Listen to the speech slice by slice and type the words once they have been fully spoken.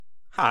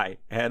Hi,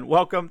 and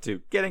welcome to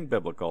Getting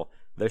Biblical,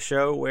 the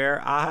show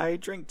where I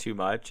drink too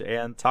much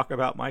and talk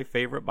about my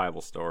favorite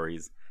Bible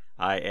stories.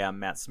 I am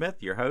Matt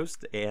Smith, your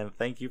host, and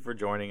thank you for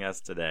joining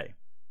us today.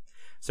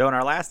 So in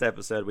our last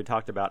episode, we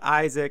talked about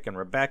Isaac and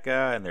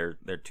Rebekah and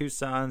their two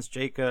sons,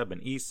 Jacob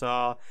and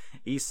Esau.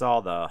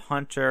 Esau, the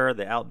hunter,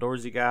 the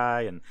outdoorsy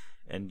guy,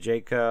 and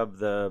Jacob,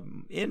 the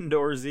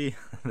indoorsy,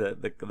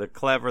 the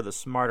clever, the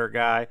smarter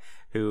guy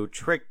who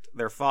tricked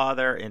their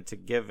father into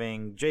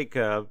giving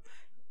Jacob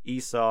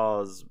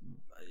Esau's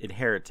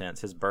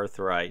inheritance, his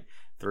birthright,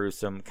 through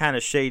some kind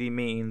of shady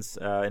means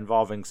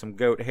involving some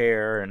goat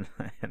hair and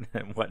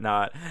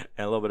whatnot,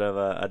 and a little bit of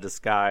a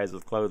disguise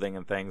with clothing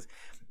and things.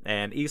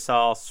 And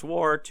Esau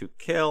swore to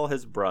kill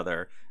his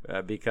brother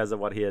because of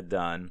what he had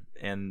done.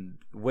 And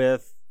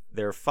with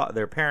their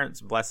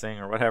parents' blessing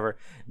or whatever,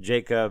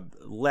 Jacob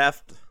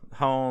left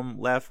home,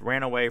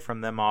 ran away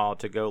from them all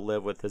to go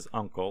live with his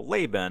uncle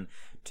Laban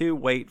to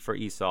wait for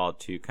Esau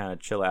to kind of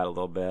chill out a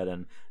little bit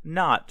and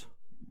not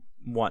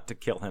want to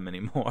kill him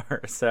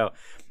anymore. So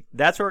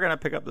that's where we're going to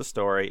pick up the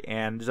story.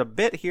 And there's a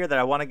bit here that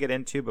I want to get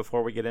into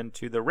before we get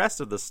into the rest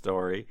of the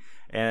story.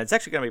 And it's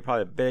actually going to be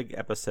probably a big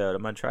episode.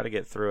 I'm going to try to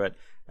get through it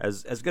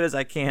as good as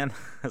I can,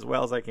 as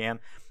well as I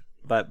can.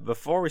 But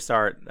before we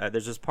start,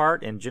 there's this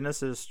part in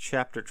Genesis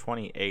chapter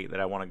 28 that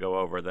I want to go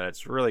over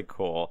that's really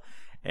cool.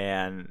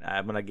 And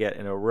I'm going to get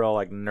in a real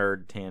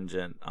nerd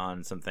tangent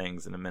on some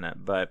things in a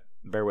minute. But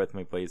bear with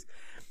me, please.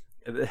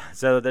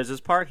 So there's this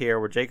part here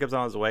where Jacob's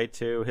on his way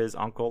to his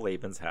uncle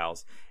Laban's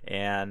house,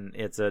 and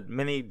it's a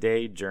many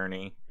day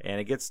journey, and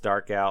it gets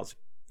dark out. So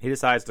he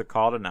decides to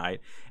call it a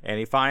night, and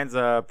he finds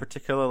a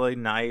particularly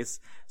nice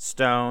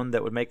stone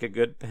that would make a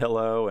good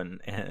pillow, and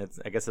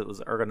I guess it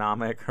was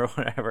ergonomic or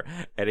whatever,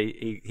 and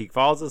he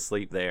falls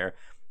asleep there.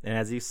 And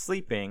as he's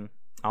sleeping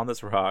on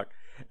this rock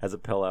as a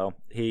pillow,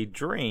 he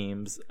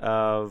dreams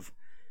of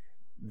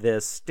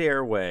this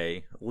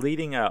stairway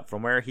leading up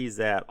from where he's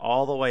at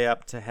all the way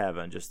up to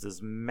heaven, just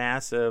this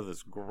massive,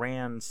 this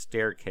grand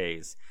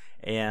staircase.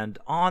 And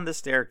on the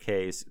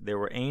staircase, there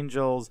were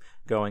angels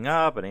going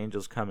up and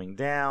angels coming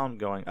down,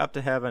 going up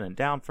to heaven and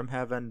down from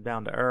heaven,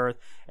 down to earth.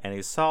 And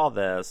he saw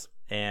this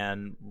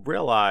and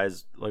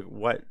realized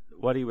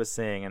what he was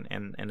seeing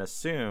and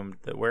assumed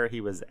that where he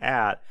was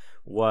at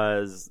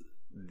was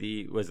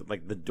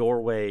the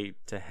doorway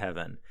to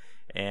heaven.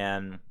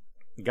 And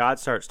God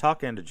starts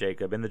talking to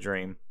Jacob in the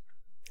dream,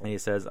 and he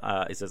says,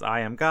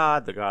 I am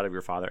God, the God of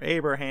your father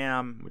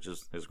Abraham, which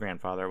is his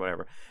grandfather,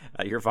 whatever,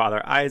 your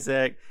father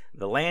Isaac.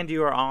 The land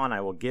you are on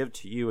I will give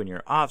to you and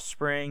your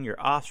offspring. Your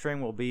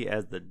offspring will be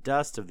as the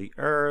dust of the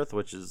earth,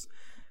 which is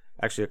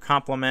actually a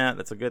compliment.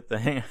 That's a good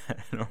thing.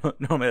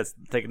 Normally that's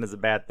taken as a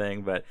bad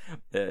thing, but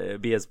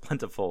be as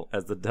plentiful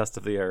as the dust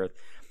of the earth.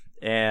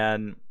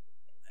 And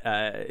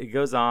it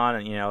goes on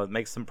and, it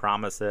makes some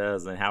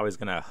promises and how he's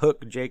going to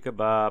hook Jacob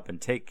up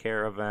and take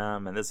care of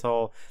him. And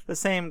the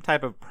same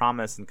type of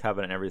promise and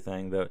covenant and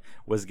everything that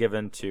was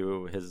given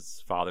to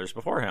his fathers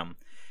before him.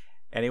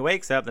 And he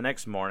wakes up the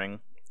next morning,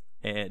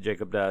 and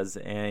Jacob does,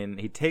 and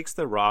he takes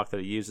the rock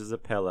that he uses as a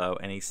pillow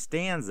and he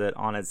stands it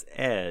on its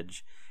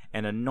edge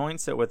and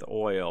anoints it with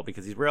oil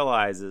because he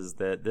realizes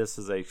that this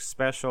is a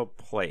special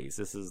place.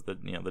 This is the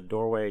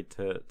doorway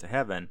to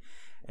heaven.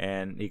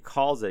 And he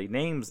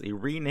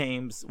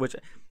renames, which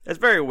is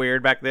very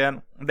weird back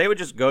then. They would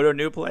just go to a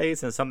new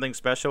place and something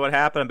special would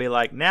happen and be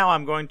like, now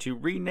I'm going to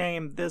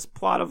rename this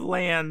plot of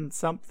land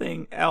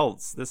something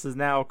else. This is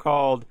now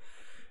called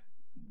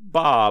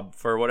Bob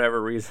for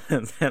whatever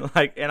reasons. And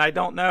I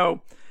don't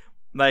know,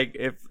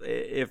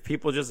 if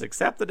people just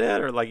accepted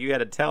it or you had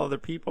to tell other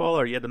people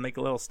or you had to make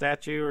a little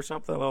statue or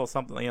something,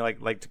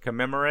 to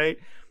commemorate.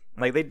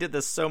 They did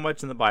this so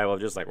much in the Bible,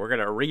 just we're going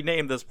to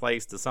rename this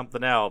place to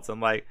something else.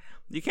 And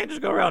you can't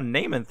just go around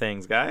naming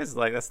things, guys.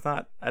 That's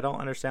not, I don't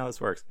understand how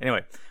this works.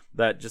 Anyway,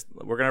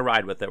 we're going to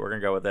ride with it. We're going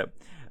to go with it.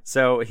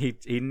 So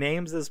he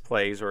names this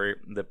place where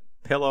the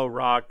pillow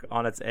rock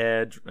on its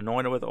edge,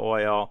 anointed with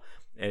oil,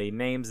 and he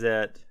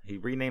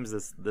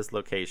renames this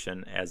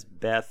location as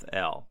Beth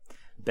El.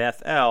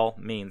 Beth El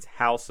means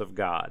house of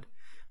God.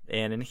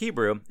 And in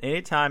Hebrew,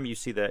 anytime you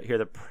see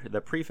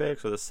the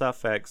prefix or the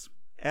suffix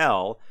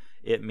El,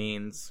 it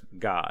means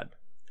God.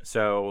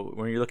 So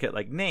when you look at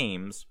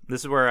names,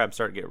 this is where I'm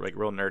starting to get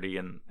real nerdy,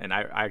 and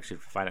I actually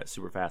find it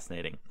super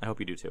fascinating. I hope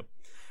you do too.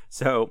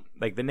 So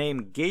the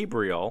name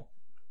Gabriel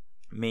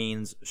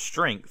means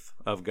strength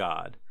of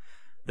God.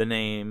 The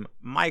name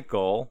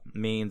Michael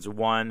means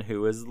one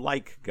who is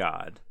like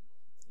God.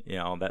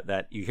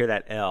 That you hear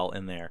that L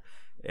in there.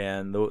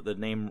 And the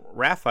name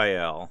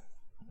Raphael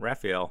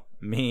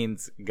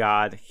means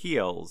God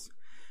heals,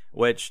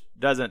 which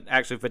doesn't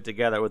actually fit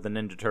together with the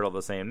Ninja Turtle of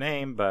the same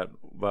name, but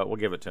we'll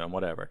give it to him,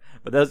 whatever.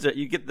 But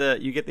you get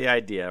the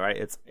idea, right?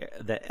 It's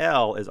the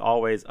L is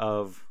always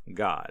of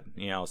God,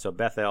 so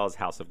Bethel is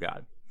house of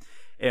God.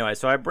 Anyway,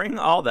 so I bring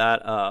all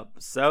that up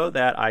so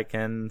that I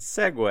can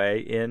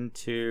segue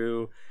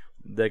into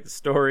the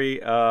story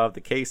of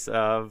the case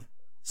of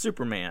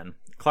Superman,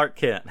 Clark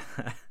Kent.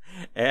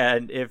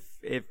 And if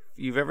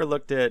you've ever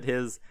looked at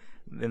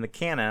in the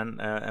canon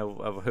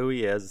of who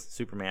he is,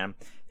 Superman,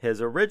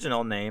 his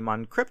original name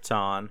on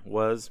Krypton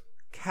was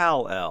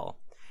Kal-El.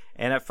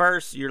 And at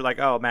first you're like,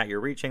 oh, Matt, you're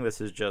reaching. That's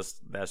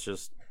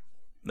just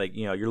like,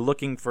 you're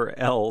looking for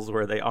L's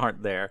where they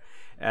aren't there.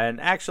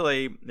 And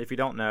actually, if you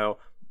don't know,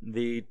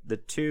 the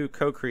two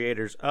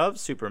co-creators of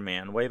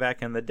Superman way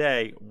back in the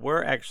day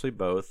were actually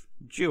both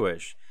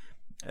Jewish.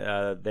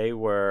 They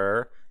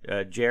were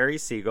Jerry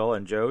Siegel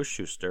and Joe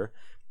Shuster,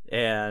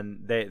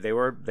 and they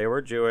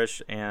were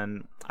Jewish.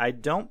 And I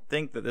don't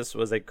think that this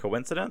was a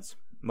coincidence.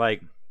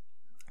 Like,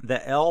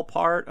 the L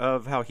part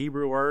of how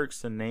Hebrew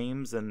works and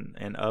names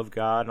and of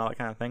God and all that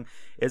kind of thing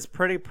is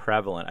pretty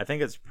prevalent. I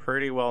think it's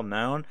pretty well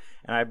known,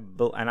 and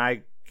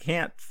I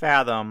can't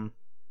fathom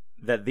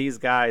that these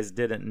guys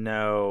didn't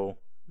know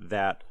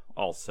that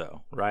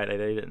also, right?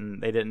 They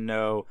didn't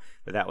know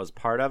that was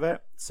part of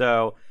it.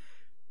 So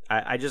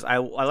I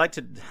like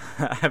to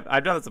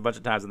I've done this a bunch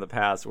of times in the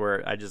past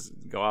where I just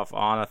go off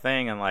on a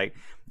thing and like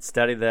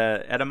study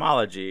the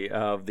etymology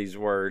of these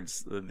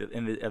words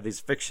of these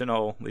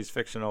fictional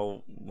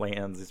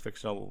lands, these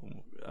fictional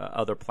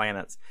other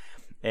planets.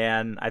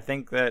 And I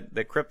think that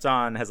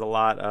Krypton has a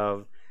lot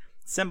of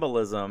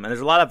symbolism, and there's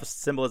a lot of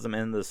symbolism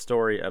in the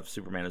story of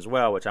Superman as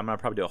well, which I'm going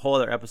to probably do a whole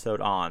other episode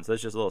on. So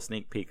that's just a little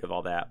sneak peek of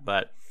all that.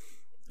 But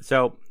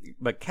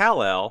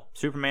Kal-El,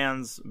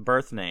 Superman's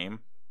birth name,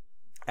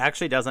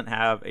 actually doesn't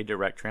have a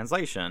direct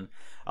translation.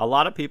 A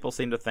lot of people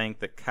seem to think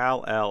that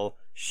Kal-El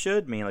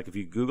should mean, like, if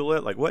you Google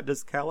it, like, what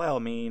does Kal-El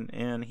mean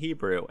in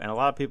Hebrew? And a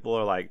lot of people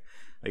are like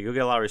you'll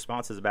get a lot of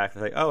responses back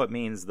like, oh, it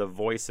means the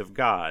voice of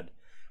God,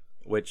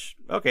 which,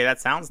 okay,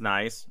 that sounds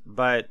nice.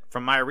 But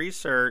from my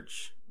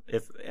research,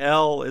 if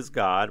L is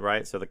God,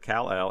 right? So the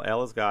Kal-El,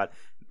 L is God.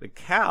 The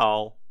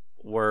Kal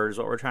word is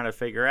what we're trying to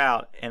figure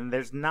out. And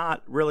there's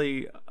not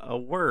really a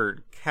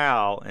word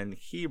Kal in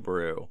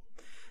Hebrew.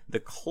 The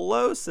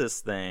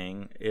closest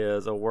thing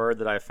is a word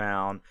that I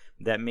found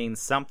that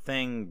means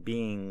something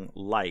being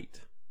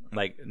light.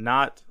 Like,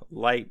 not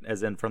light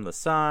as in from the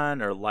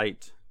sun or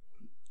light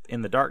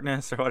in the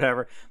darkness or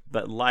whatever,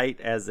 but light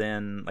as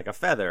in like a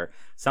feather,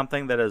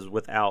 something that is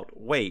without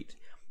weight,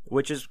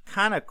 which is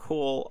kind of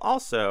cool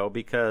also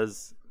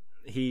because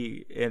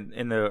he,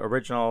 in the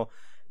original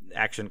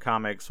Action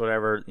Comics,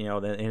 whatever,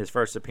 in his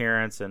first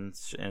appearance and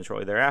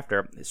shortly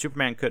thereafter,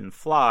 Superman couldn't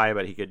fly,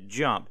 but he could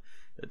jump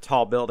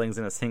tall buildings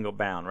in a single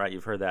bound, right?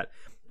 You've heard that.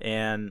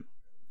 And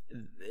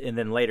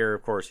then later,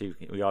 of course,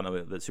 we all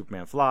know that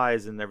Superman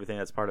flies and everything.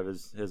 That's part of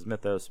his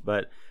mythos.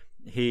 But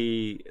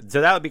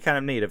so that would be kind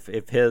of neat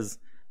if his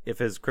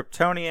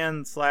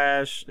Kryptonian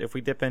 / if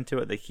we dip into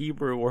it, the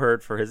Hebrew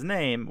word for his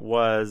name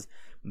was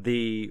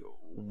the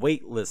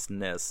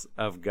weightlessness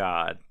of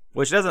God,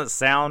 which doesn't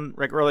sound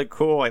like really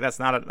cool. Like, that's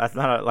not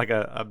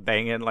a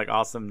banging, like,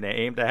 awesome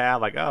name to have.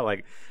 Like, oh,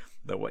 like,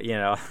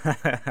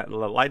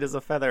 light as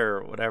a feather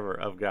or whatever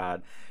of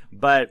God.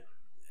 But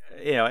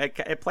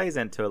it plays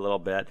into a little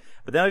bit.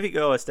 But then if you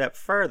go a step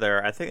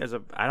further, I think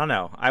I don't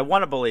know, I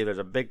want to believe there's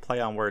a big play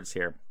on words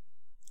here,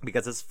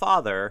 because his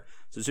father,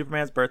 so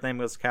Superman's birth name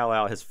was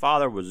Kal-El, his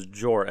father was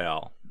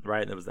Jor-El,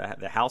 right? It was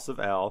the House of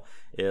El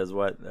is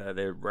what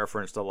they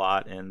referenced a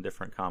lot in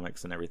different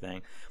comics and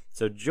everything.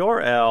 So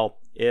Jor-El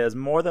is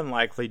more than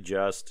likely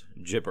just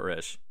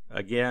gibberish.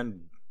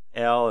 Again,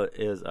 El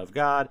is of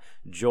God.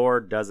 Jor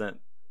doesn't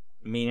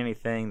mean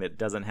anything that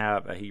doesn't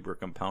have a Hebrew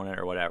component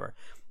or whatever.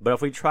 But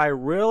if we try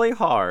really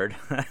hard,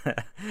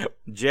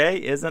 J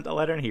isn't a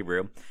letter in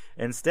Hebrew.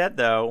 Instead,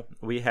 though,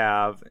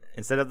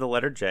 instead of the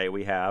letter J,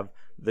 we have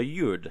the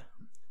Yud,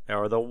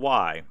 or the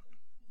Y.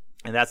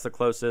 And that's the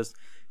closest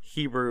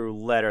Hebrew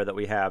letter that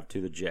we have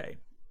to the J.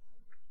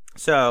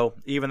 So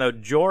even though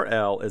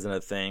Jor-El isn't a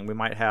thing, we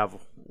might have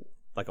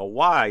like a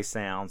Y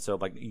sound, so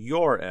like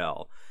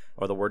Yor-El,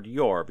 or the word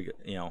Yor,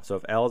 so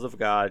if El is of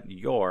God,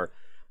 Yor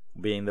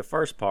being the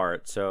first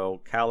part,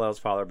 so Kal-El's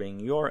father being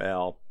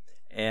Yor-El,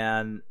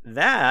 and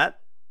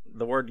that,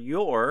 the word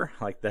Yor,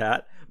 like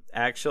that,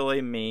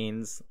 actually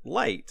means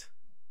light,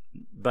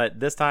 but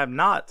this time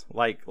not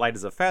like light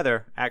as a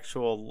feather,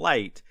 actual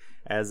light,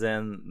 as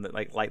in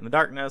like light in the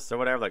darkness or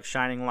whatever, like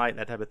shining light,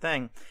 that type of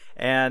thing.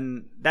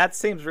 And that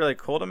seems really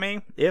cool to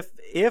me.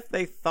 If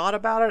they thought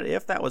about it,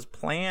 if that was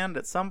planned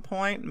at some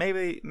point,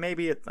 maybe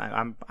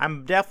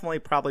I'm definitely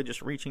probably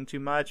just reaching too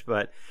much,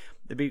 but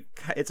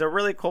it's a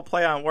really cool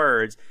play on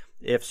words.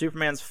 If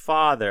Superman's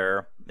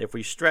father, if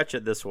we stretch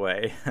it this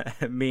way,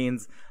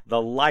 means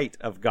the light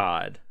of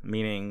God,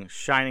 meaning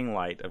shining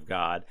light of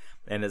God,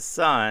 and his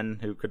son,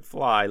 who could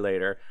fly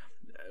later,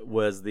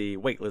 was the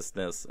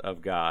weightlessness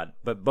of God,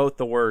 but both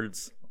the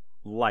words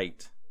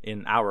light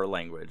in our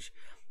language.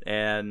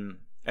 And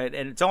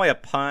it's only a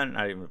pun,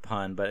 not even a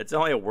pun, but it's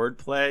only a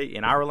wordplay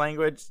in our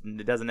language.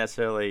 It doesn't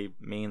necessarily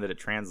mean that it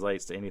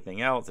translates to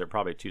anything else. They're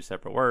probably two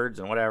separate words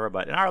and whatever,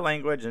 but in our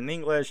language, in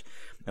English,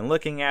 and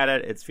looking at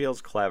it, it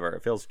feels clever.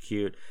 It feels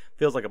cute. It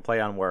feels like a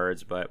play on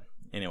words, but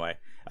anyway.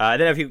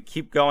 Then if you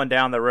keep going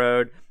down the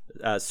road,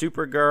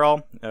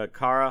 Supergirl,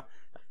 Kara,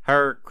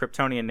 her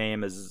Kryptonian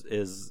name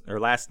is her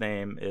last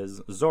name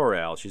is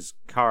Zor-El. She's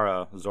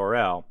Kara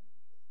Zor-El.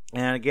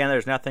 And again,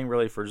 there's nothing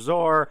really for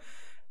Zor,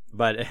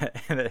 but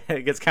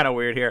it gets kind of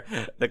weird here.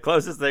 The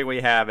closest thing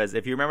we have is,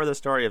 if you remember the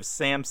story of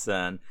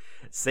Samson,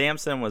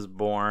 Samson was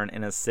born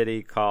in a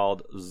city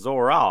called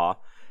Zorah,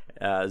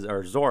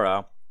 or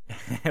Zora,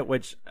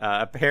 which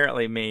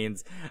apparently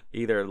means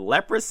either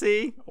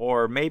leprosy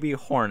or maybe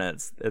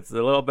hornets. It's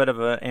a little bit of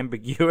an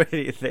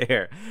ambiguity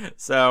there.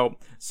 So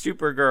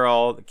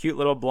Supergirl, cute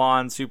little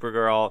blonde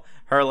Supergirl,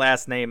 her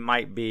last name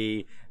might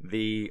be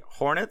the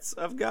Hornets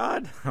of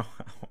God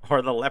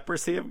or the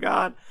Leprosy of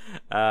God.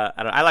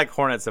 I like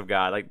Hornets of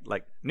God,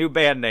 like new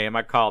band name.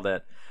 I called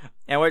it.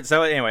 And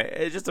so anyway,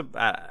 it's just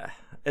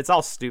it's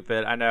all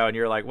stupid, I know, and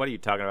you're like, what are you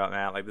talking about,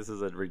 man? Like, this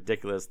is a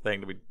ridiculous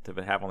thing to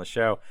have on the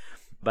show.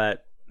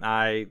 But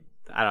I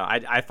don't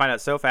know. I find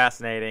it so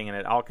fascinating, and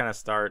it all kind of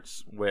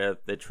starts with,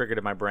 it triggered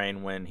in my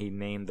brain when he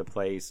named the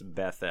place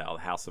Bethel,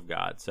 the house of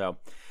God. So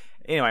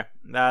anyway,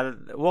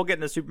 we'll get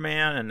into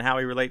Superman and how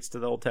he relates to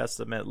the Old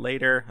Testament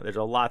later. There's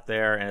a lot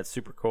there, and it's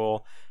super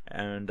cool,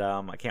 and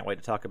I can't wait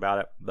to talk about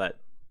it. But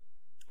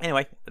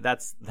anyway,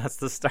 that's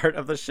the start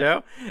of the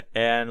show,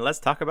 and let's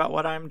talk about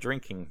what I'm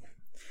drinking.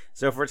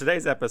 So for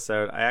today's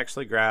episode, I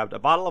actually grabbed a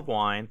bottle of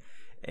wine,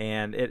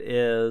 and it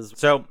is...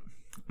 So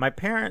my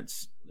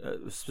parents,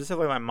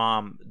 specifically my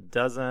mom,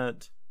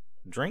 doesn't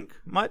drink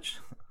much.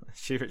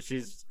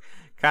 She's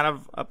kind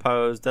of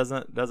opposed,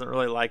 doesn't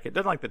really like it,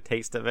 doesn't like the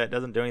taste of it,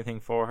 doesn't do anything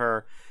for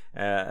her,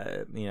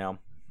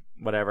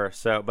 whatever.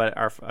 So, but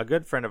a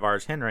good friend of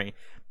ours, Henry,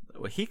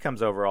 he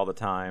comes over all the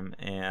time,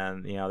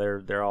 and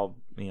they're all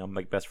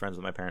like best friends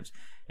with my parents,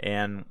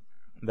 and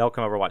they'll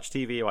come over, watch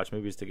TV, watch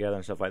movies together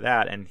and stuff like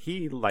that, and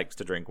he likes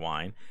to drink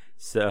wine.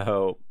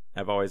 So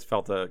I've always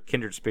felt a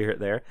kindred spirit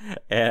there,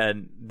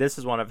 and this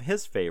is one of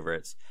his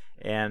favorites.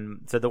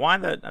 And so the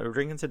wine that I'm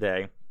drinking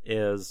today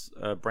is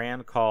a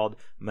brand called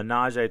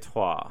Ménage à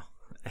Trois,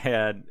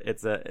 and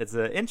it's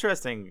an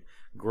interesting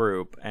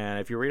group. And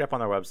if you read up on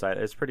their website,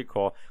 it's pretty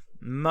cool.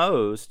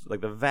 Most,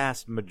 like the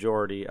vast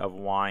majority of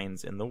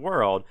wines in the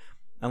world,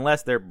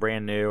 unless they're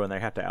brand new and they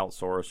have to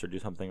outsource or do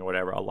something or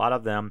whatever, a lot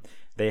of them,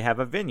 they have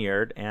a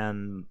vineyard,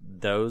 and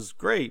those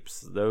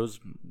grapes, those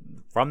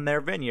from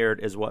their vineyard,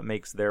 is what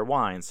makes their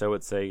wine. So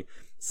it's a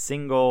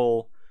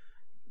single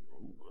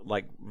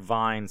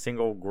vine,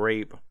 single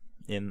grape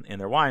in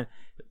their wine.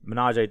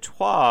 Ménage à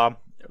Trois,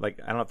 I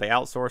don't know if they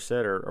outsource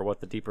it or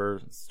what the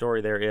deeper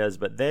story there is,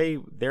 but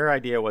their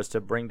idea was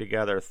to bring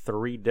together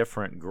 3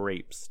 different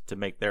grapes to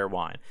make their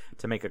wine,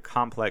 to make a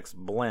complex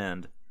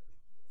blend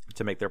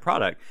to make their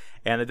product.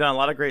 And they've done a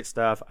lot of great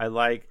stuff. I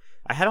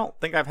don't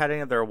think I've had any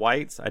of their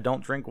whites. I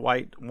don't drink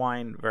white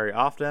wine very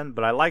often,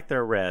 but I like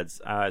their reds.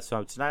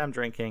 So tonight I'm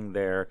drinking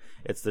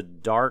it's the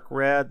dark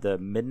red, the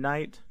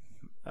Midnight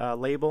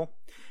label.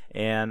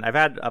 And I've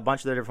had a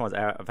bunch of their different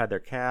ones. I've had their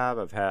Cab.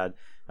 I've had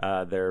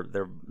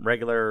their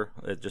regular,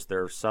 just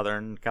their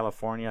Southern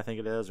California, I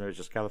think it is, or it's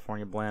just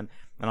California blend.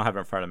 I don't have it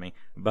in front of me,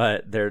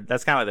 but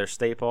that's kind of like their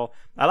staple.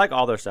 I like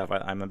all their stuff.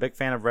 I'm a big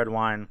fan of red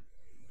wine.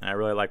 And I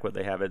really like what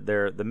they have.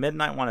 The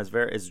Midnight one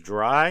is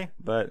dry,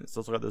 but it's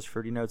also got those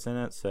fruity notes in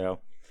it. So,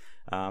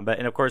 and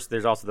of course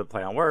there's also the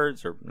play on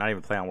words, or not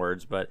even play on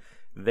words, but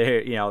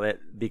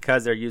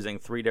because they're using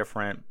 3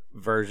 different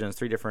versions,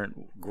 3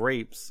 different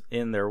grapes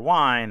in their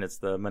wine. It's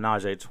the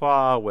Ménage à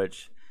Trois,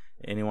 which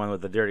anyone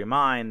with a dirty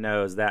mind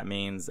knows that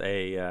means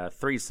a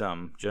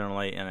threesome,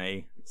 generally in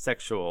a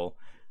sexual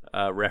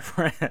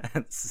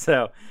reference.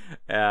 So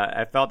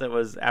I felt it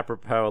was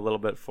apropos a little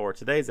bit for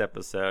today's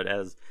episode,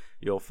 as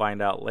you'll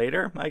find out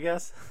later, I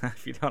guess,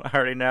 if you don't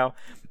already know.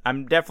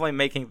 I'm definitely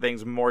making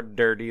things more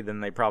dirty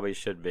than they probably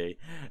should be,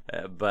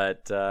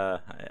 but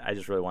I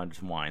just really wanted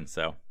some wine.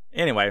 So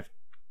anyway,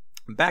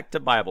 back to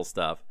Bible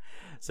stuff.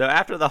 So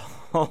after the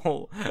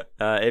whole,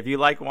 if you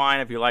like wine,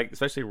 if you like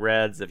especially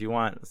reds, if you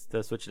want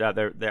to switch it out,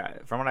 they're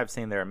from what I've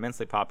seen, they're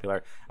immensely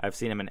popular. I've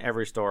seen them in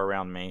every store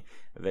around me.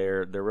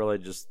 They're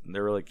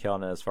really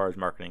killing it as far as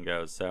marketing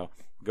goes. So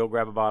go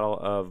grab a bottle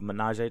of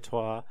Ménage à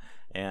Trois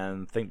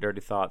and think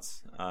dirty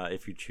thoughts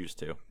if you choose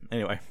to.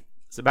 Anyway,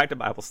 so back to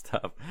Bible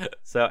stuff.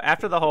 So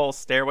after the whole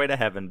stairway to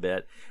heaven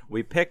bit,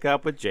 we pick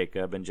up with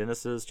Jacob in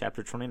Genesis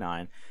chapter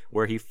 29,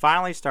 where he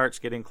finally starts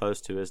getting close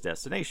to his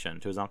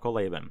destination, to his Uncle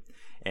Laban.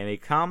 And he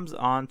comes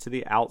on to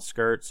the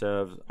outskirts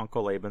of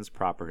Uncle Laban's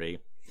property,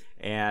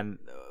 and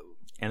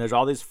there's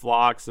all these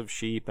flocks of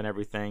sheep and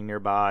everything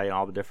nearby, and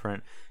all the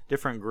different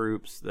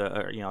groups,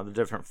 the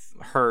different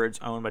herds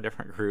owned by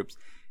different groups.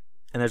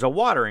 And there's a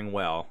watering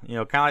well, kind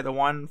of like the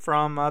one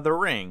from The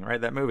Ring,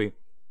 right? That movie.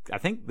 I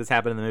think this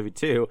happened in the movie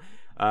too.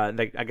 I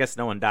guess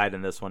no one died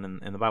in this one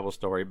in the Bible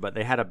story, but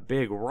they had a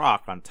big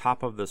rock on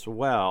top of this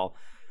well.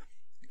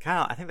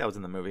 I think that was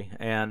in the movie,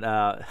 and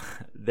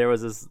there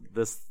was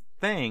this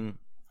thing.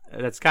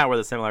 That's kind of where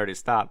the similarities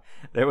stop.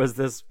 There was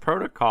this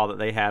protocol that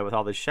they had with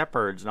all the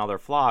shepherds and all their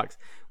flocks,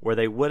 where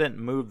they wouldn't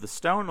move the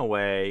stone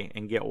away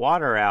and get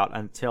water out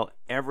until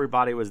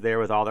everybody was there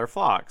with all their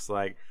flocks.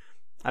 Like,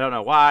 I don't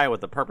know why,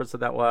 what the purpose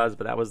of that was,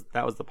 but that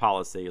was the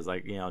policy. Is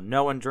like,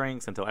 no one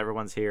drinks until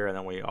everyone's here, and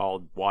then we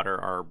all water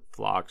our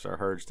flocks, our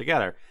herds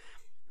together.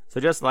 So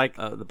just like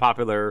the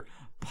popular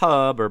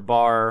pub or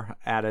bar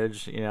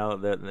adage,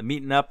 the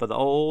meeting up of the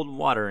old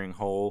watering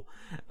hole,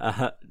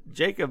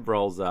 Jacob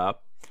rolls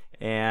up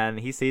and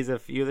he sees a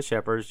few of the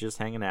shepherds just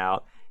hanging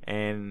out,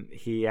 and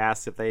he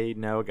asks if they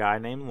know a guy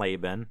named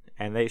Laban,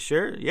 and they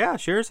sure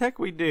as heck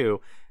we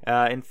do.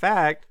 In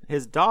fact,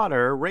 his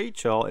daughter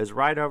Rachel is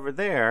right over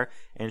there,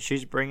 and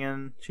she's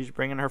bringing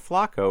her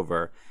flock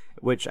over,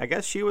 which I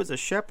guess she was a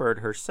shepherd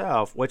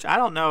herself, which I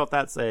don't know if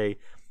that's a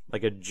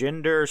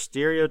gender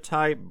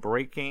stereotype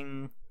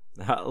breaking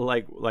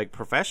like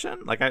profession.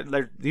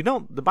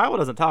 The Bible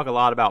doesn't talk a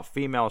lot about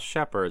female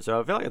shepherds, so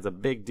I feel like it's a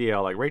big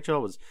deal. Like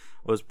Rachel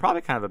was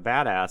probably kind of a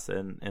badass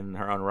in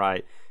her own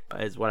right,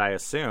 is what I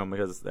assume,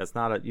 because that's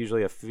not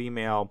usually a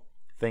female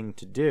thing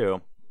to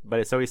do.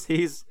 But so he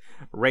sees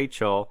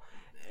Rachel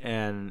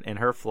and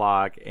her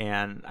flock,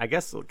 and I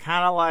guess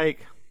kind of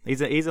like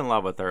he's in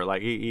love with her.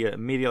 Like he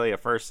immediately at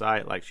first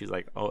sight, like he's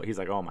like,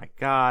 oh my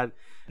God.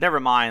 Never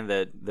mind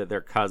that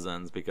they're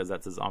cousins, because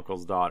that's his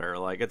uncle's daughter.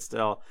 Like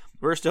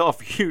we're still a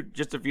few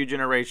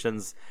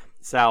generations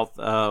south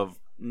of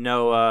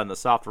Noah and the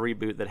soft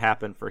reboot that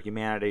happened for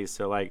humanity.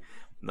 So like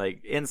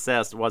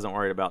incest wasn't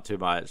worried about too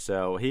much.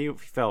 So he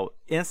felt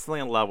instantly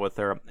in love with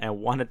her and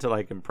wanted to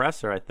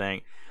impress her, I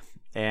think.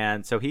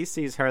 And so he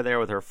sees her there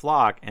with her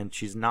flock, and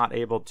she's not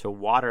able to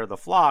water the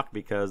flock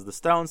because the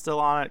stone's still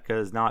on it,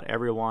 because not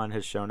everyone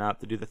has shown up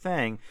to do the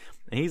thing.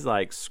 And he's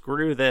like,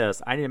 screw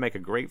this, I need to make a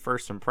great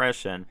first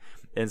impression.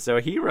 And so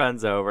he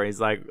runs over, he's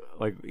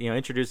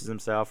introduces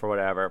himself or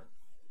whatever,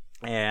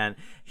 and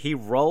he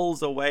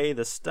rolls away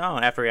the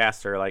stone after he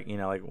asked her,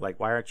 why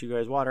aren't you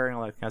guys watering,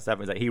 all that kind of stuff.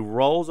 He's like, he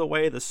rolls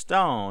away the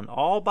stone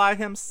all by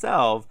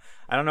himself.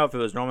 I don't know if it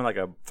was normally like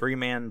a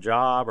 3-man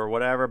job or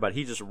whatever, but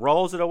he just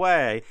rolls it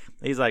away.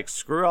 He's like,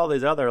 screw all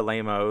these other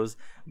lamos,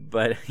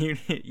 but you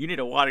need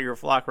to water your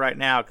flock right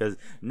now, because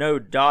no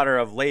daughter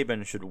of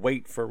Laban should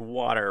wait for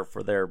water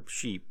for their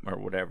sheep or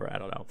whatever. I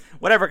don't know.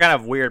 Whatever kind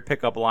of weird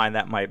pickup line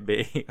that might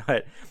be.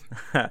 But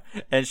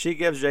and she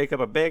gives Jacob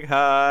a big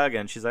hug,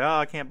 and she's like, oh,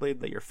 I can't believe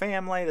that you're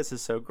family. This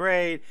is so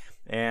great.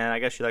 And I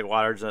guess she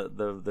waters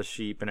the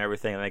sheep and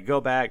everything.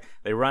 And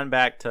they run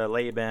back to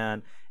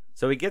Laban.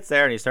 So he gets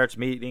there and he starts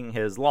meeting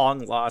his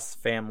long-lost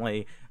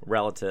family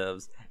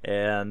relatives.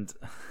 And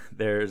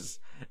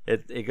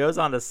it goes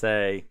on to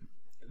say,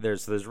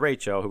 there's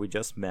Rachel, who we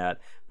just met,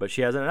 but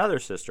she has another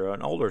sister,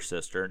 an older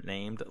sister,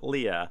 named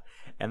Leah.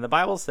 And the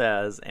Bible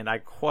says, and I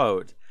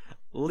quote,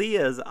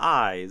 Leah's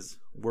eyes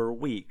were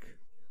weak,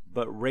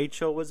 but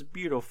Rachel was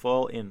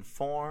beautiful in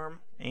form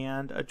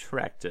and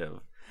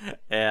attractive.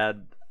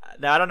 And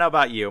now, I don't know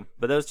about you,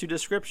 but those two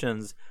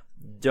descriptions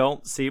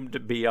don't seem to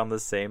be on the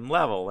same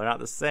level. They're not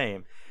the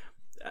same.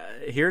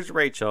 Here's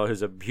Rachel,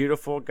 who's a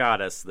beautiful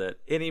goddess that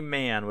any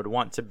man would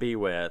want to be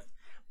with.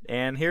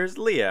 And here's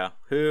Leah,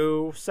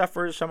 who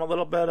suffers from a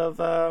little bit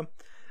of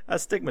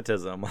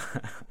astigmatism.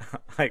 Oh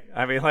my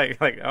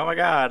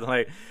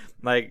God,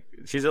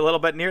 she's a little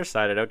bit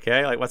nearsighted,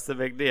 okay? What's the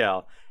big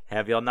deal?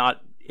 Have y'all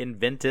not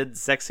invented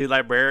sexy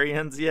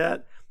librarians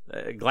yet?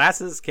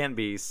 Glasses can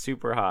be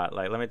super hot,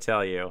 let me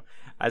tell you.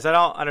 I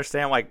don't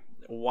understand,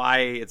 why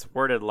it's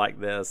worded like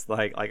this.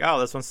 Oh,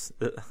 this one's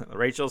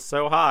Rachel's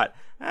so hot.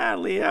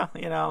 Leah,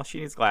 she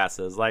needs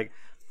glasses.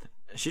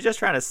 She's just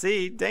trying to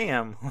see.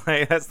 Damn,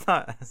 that's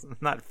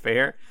not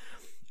fair.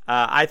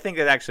 I think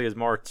it actually is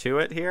more to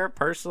it here,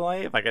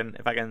 personally. If I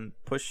can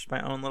push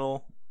my own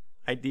little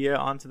idea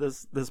onto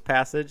this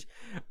passage.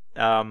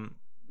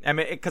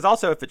 Because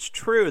also, if it's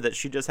true that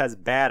she just has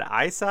bad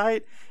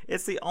eyesight,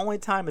 it's the only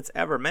time it's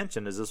ever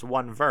mentioned is this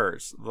one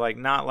verse.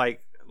 Not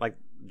like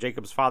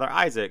Jacob's father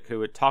Isaac,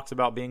 who it talks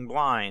about being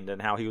blind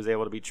and how he was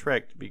able to be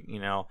tricked,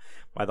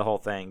 by the whole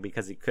thing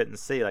because he couldn't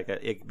see.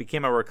 It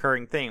became a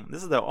recurring theme.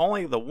 This is the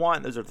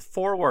one. Those are the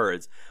 4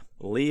 words.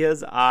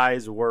 Leah's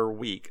eyes were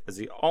weak is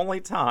the only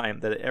time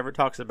that it ever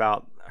talks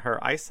about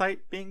her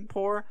eyesight being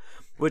poor,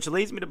 which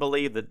leads me to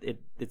believe that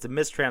it's a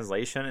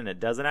mistranslation and it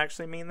doesn't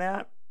actually mean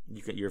that.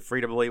 You're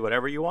free to believe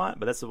whatever you want,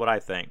 but this is what I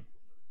think.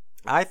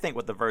 I think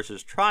what the verse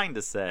is trying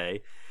to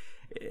say,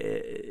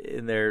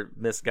 in their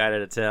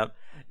misguided attempt,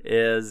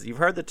 is you've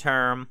heard the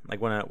term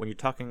when you're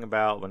talking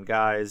about when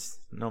guys,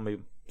 normally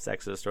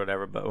sexist or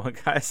whatever, but when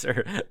guys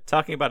are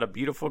talking about a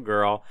beautiful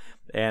girl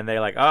and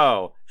they're like,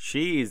 oh,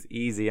 she's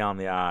easy on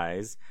the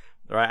eyes,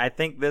 right? I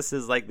think this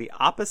is the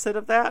opposite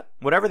of that.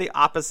 Whatever the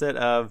opposite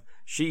of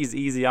she's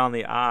easy on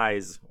the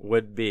eyes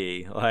would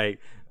be, like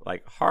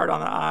hard on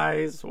the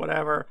eyes,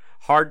 whatever,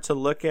 hard to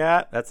look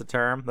at. That's a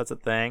term. That's a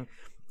thing.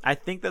 I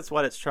think that's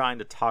what it's trying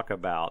to talk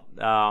about.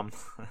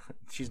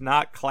 She's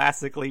not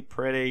classically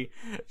pretty.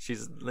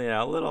 She's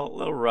a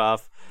little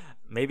rough.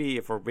 Maybe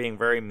if we're being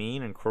very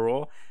mean and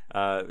cruel,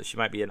 she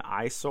might be an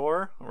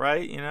eyesore,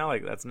 right?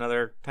 That's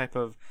another type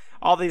of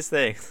all these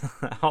things.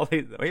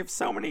 We have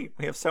so many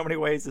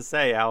ways to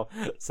say how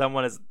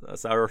someone is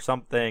or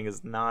something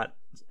is not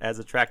as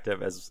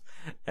attractive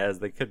as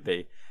they could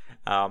be.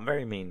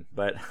 Very mean,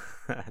 but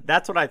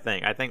that's what I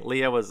think. I think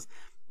Leah was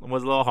a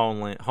little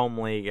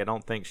homely. I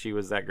don't think she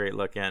was that great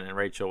looking, and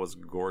Rachel was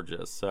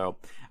gorgeous. So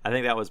I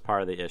think that was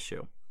part of the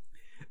issue.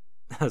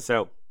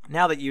 So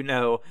Now that you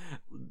know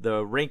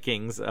the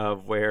rankings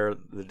of where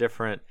the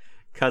different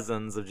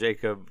cousins of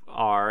Jacob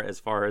are as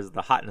far as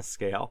the hotness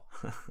scale,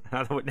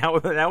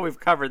 now we've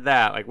covered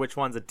that, like which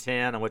one's a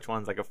 10 and which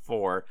one's like a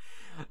 4.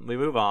 We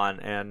move on,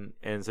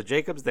 and so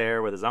Jacob's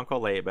there with his uncle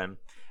Laban,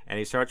 and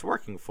he starts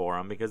working for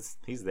him because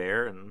he's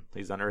there and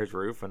he's under his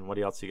roof, and what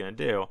else are you going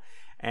to do?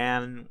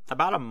 And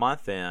about a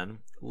month in,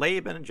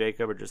 Laban and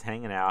Jacob are just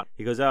hanging out.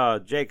 He goes, "Oh,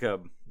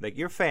 Jacob, like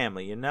your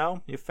family,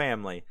 your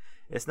family.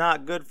 It's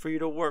not good for you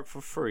to work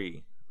for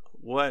free.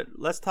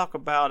 Let's talk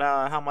about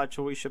how much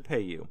we should pay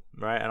you,"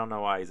 right? I don't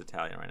know why he's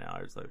Italian right now.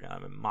 It's like a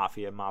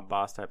mafia, mob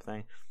boss type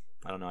thing.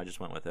 I don't know. I just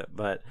went with it.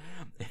 But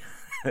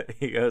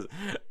he's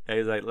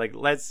like,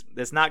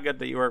 it's not good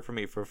that you work for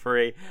me for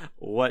free.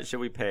 What should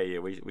we pay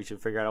you? We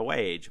should figure out a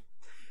wage.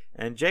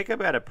 And Jacob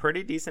had a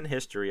pretty decent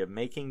history of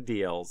making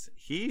deals.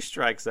 He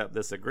strikes up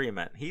this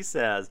agreement. He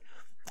says,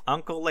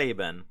 "Uncle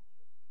Laban,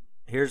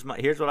 here's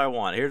what I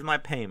want. Here's my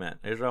payment.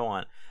 Here's what I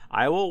want.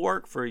 I will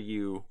work for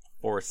you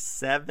for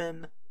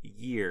 7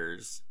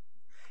 years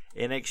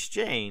in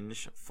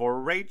exchange for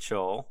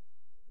Rachel,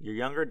 your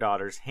younger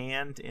daughter's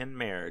hand in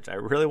marriage. I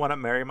really want to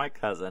marry my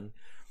cousin,"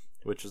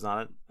 which is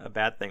not a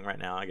bad thing right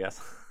now, I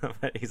guess.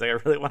 But he's like,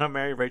 "I really want to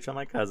marry Rachel,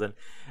 my cousin.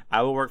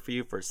 I will work for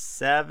you for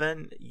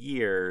 7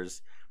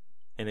 years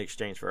in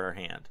exchange for her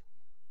hand."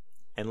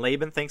 And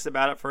Laban thinks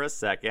about it for a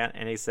second,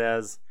 and he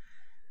says,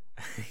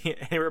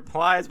 he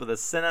replies with a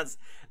sentence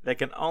that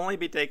can only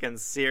be taken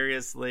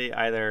seriously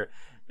either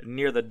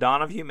near the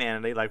dawn of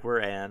humanity, like we're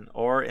in,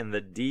 or in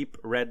the deep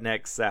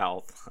redneck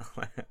South.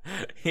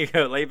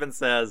 Laban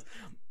says,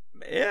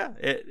 "Yeah,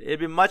 it'd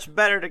be much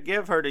better to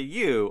give her to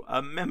you,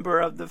 a member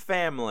of the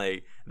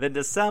family, than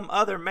to some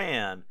other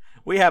man.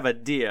 We have a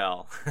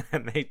deal."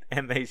 and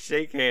they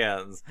shake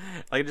hands,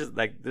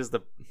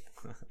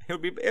 it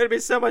would be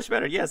so much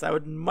better. Yes, I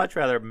would much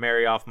rather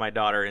marry off my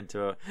daughter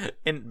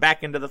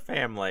back into the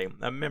family,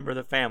 a member of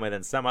the family,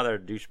 than some other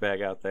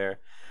douchebag out there.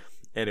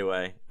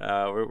 Anyway,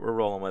 we're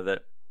rolling with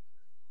it.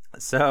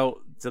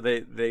 So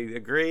they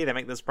agree. They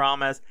make this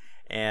promise,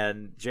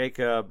 and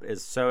Jacob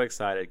is so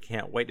excited,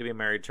 can't wait to be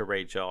married to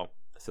Rachel.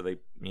 So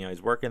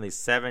he's working these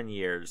 7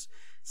 years.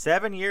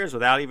 7 years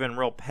without even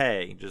real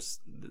pay,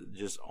 just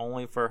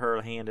only for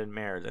her hand in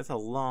marriage. That's a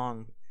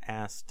long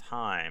ass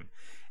time.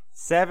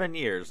 7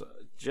 years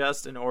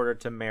just in order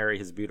to marry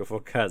his beautiful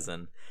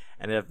cousin.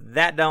 And if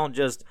that don't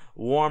just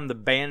warm the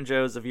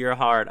banjos of your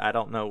heart, I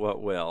don't know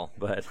what will.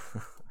 But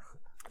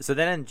so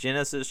then in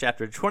Genesis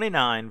chapter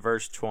 29,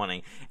 verse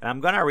 20, and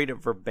I'm going to read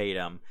it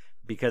verbatim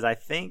because I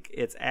think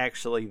it's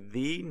actually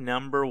the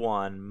number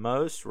one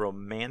most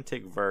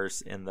romantic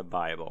verse in the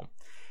Bible.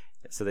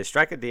 So they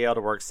strike a deal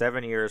to work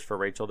 7 years for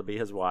Rachel to be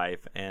his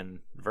wife. And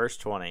verse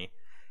 20,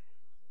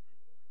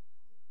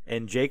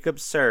 "And Jacob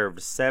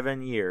served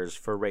 7 years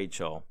for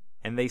Rachel,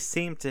 and they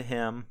seemed to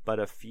him but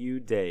a few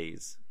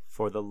days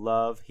for the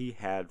love he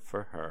had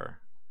for her."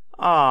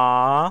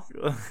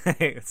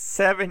 Aww.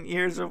 7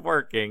 years of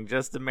working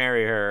just to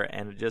marry her,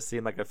 and it just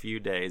seemed like a few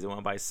days. It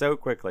went by so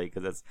quickly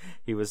because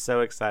he was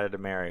so excited to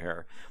marry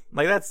her.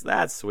 Like,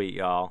 that's sweet,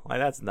 y'all. Like,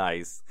 that's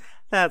nice.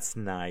 That's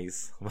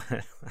nice.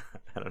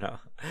 I don't know.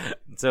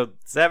 So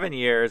 7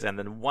 years, and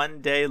then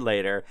 1 day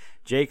later,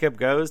 Jacob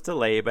goes to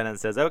Laban and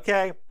says,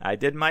 "Okay, I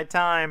did my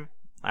time.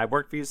 I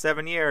worked for you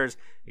 7 years.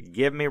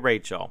 Give me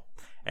Rachel."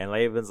 And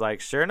Laban's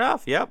like, "Sure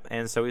enough, yep."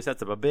 And so he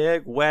sets up a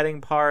big wedding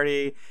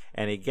party,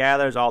 and he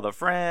gathers all the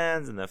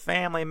friends and the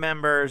family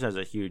members. There's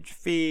a huge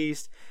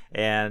feast,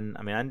 and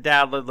I mean,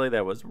 undoubtedly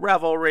there was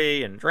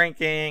revelry and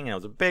drinking, and it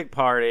was a big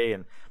party.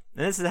 And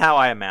this is how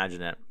I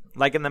imagine it,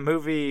 like in the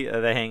movie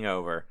The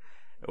Hangover,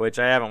 which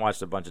I haven't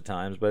watched a bunch of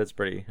times, but it's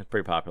pretty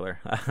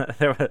popular.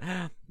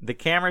 The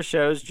camera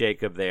shows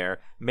Jacob there,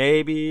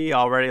 maybe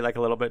already like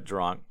a little bit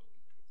drunk,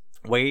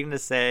 waiting to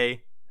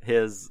say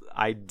his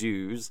I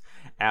do's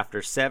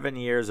after 7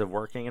 years of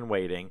working and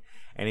waiting.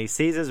 And he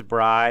sees his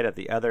bride at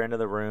the other end of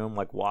the room,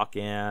 like walk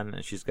in,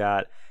 and she's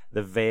got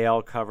the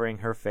veil covering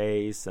her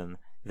face, and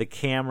the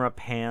camera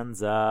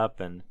pans up,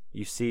 and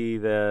you see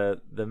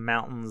the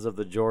mountains of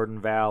the Jordan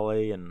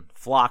Valley and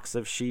flocks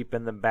of sheep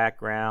in the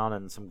background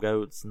and some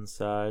goats and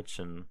such,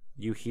 and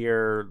you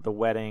hear the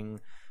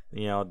wedding,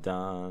 dun,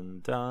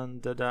 dun,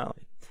 dun, dun.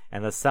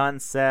 And the sun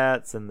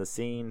sets and the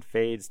scene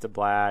fades to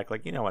black.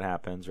 Like, you know what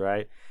happens,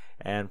 right?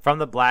 And from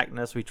the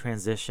blackness, we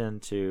transition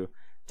to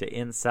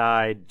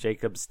inside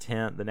Jacob's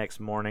tent the next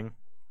morning.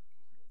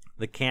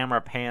 The camera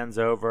pans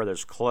over.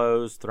 There's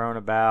clothes thrown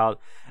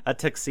about, a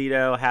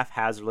tuxedo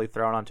haphazardly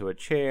thrown onto a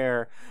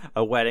chair,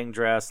 a wedding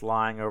dress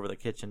lying over the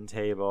kitchen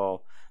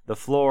table, the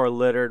floor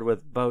littered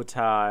with bow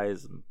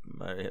ties,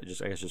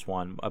 just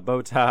one, a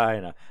bow tie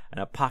and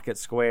a pocket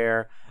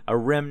square, a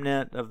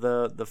remnant of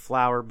the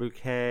flower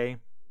bouquet.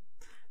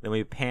 Then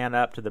we pan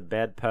up to the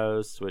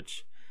bedpost,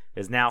 which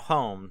is now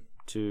home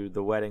to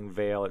the wedding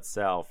veil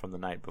itself from the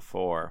night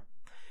before.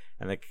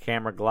 And the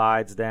camera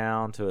glides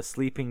down to a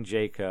sleeping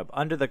Jacob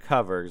under the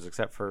covers,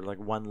 except for like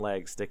one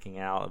leg sticking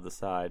out of the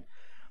side.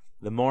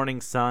 The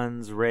morning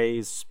sun's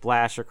rays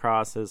splash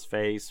across his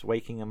face,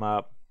 waking him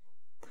up.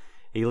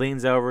 He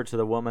leans over to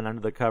the woman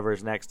under the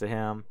covers next to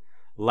him,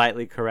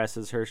 lightly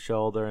caresses her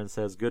shoulder, and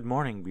says, "Good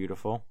morning,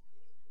 beautiful."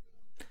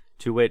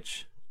 To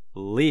which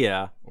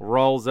Leah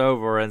rolls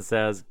over and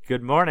says,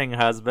 "Good morning,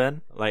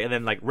 husband." And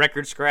then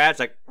record scratch,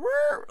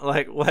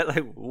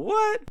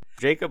 what?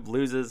 Jacob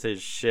loses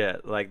his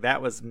shit.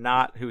 That was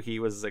not who he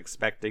was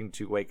expecting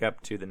to wake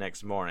up to the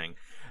next morning.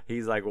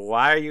 He's like,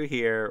 "Why are you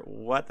here?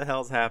 What the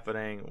hell's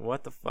happening?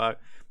 What the fuck?"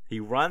 He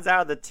runs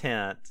out of the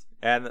tent,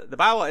 and the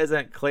Bible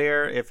isn't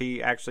clear if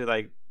he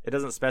actually it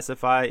doesn't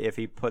specify if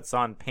he puts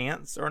on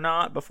pants or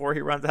not before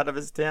he runs out of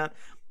his tent,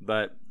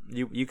 but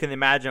you can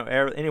imagine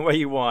any way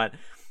you want.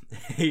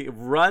 He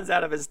runs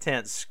out of his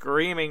tent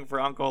screaming for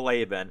Uncle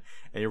Laban,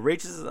 and he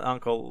reaches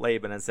Uncle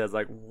Laban and says,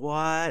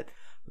 "What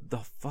the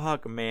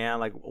fuck, man?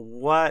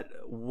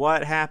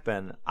 What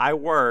happened? I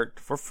worked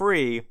for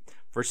free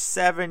for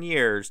 7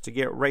 years to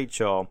get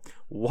Rachel.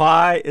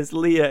 Why is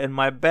Leah in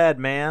my bed,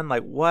 man?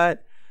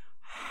 What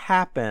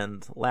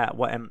happened?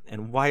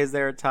 And why is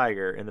there a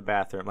tiger in the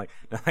bathroom?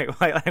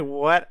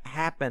 What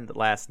happened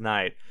last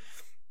night?"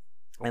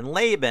 And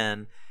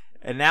Laban,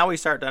 and now we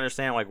start to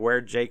understand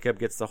where Jacob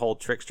gets the whole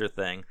trickster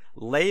thing.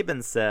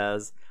 Laban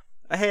says,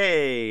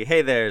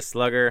 Hey there,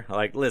 slugger.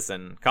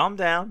 Listen, calm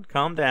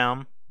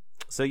down.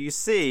 So you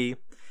see,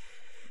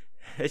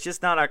 it's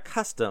just not our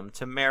custom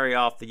to marry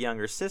off the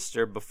younger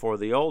sister before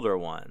the older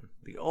one.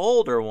 The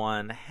older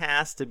one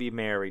has to be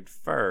married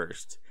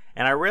first.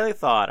 And I really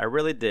thought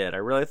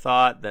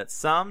that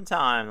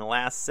sometime in the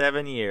last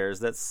 7 years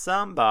that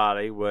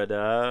somebody would,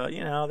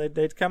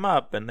 they'd come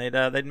up and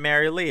they'd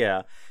marry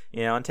Leah,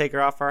 and take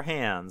her off our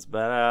hands.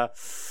 But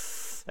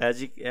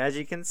as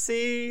you can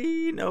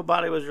see,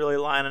 nobody was really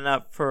lining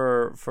up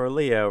for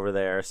Leah over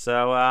there.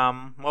 So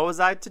what was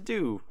I to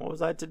do?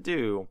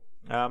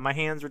 My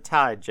hands were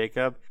tied,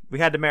 Jacob. We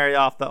had to marry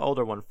off the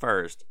older one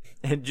first.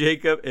 And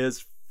Jacob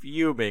is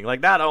fuming.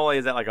 Not only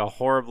is that a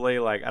horribly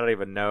I don't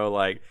even know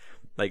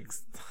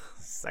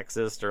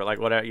sexist or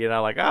whatever,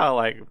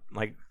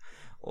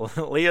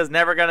 Leah's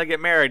never gonna get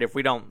married if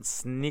we don't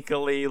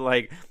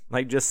sneakily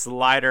just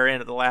slide her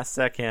in at the last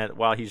second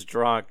while he's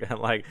drunk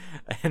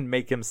and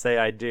make him say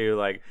I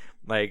do,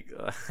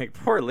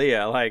 poor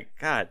Leah,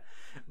 God.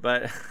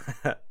 But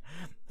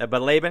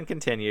but Laban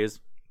continues,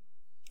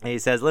 and he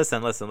says,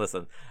 listen,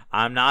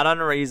 I'm not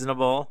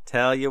unreasonable.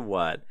 Tell you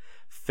what,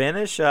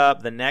 finish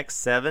up the next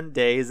 7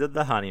 days of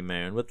the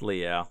honeymoon with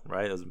Leah,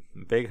 right? It was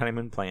a big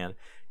honeymoon plan.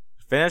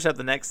 Finish up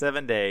the next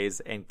 7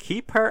 days and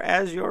keep her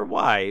as your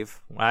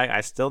wife.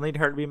 I still need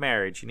her to be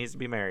married. She needs to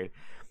be married.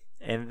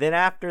 And then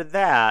after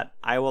that,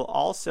 I will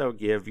also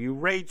give you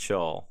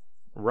Rachel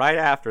right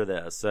after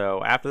this.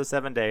 So after the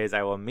 7 days,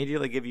 I will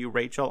immediately give you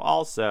Rachel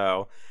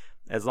also,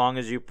 as long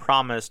as you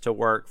promise to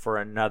work for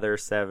another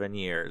 7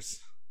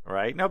 years.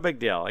 Right? No big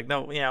deal.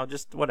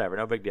 Just whatever.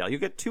 No big deal. You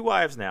get 2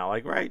 wives now.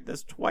 Right?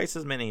 That's twice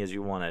as many as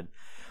you wanted.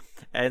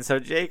 And so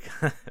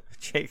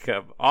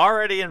Jacob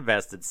already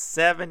invested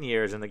 7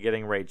 years into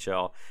getting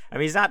Rachel. I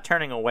mean, he's not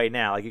turning away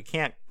now. You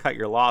can't cut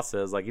your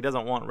losses. He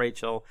doesn't want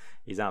Rachel.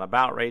 He's not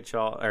about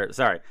Rachel.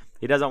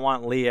 He doesn't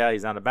want Leah.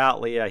 He's not about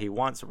Leah. He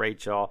wants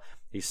Rachel.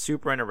 He's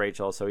super into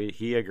Rachel, so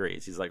he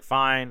agrees. He's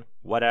fine,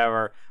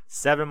 whatever.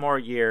 7 more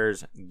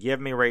years. Give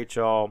me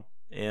Rachel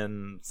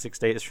in 6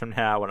 days from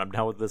now when I'm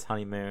done with this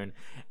honeymoon.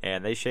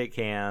 And they shake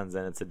hands,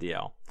 and it's a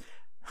deal.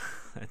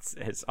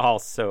 It's all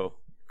so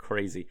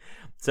crazy.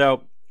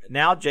 So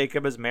now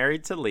Jacob is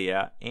married to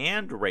Leah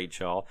and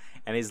Rachel,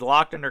 and he's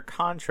locked under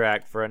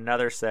contract for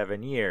another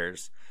 7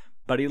 years.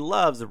 But he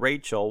loves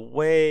Rachel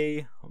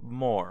way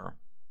more.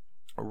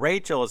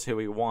 Rachel is who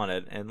he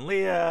wanted, and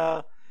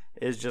Leah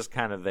is just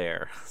kind of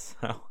there.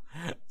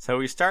 So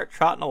we start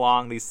trotting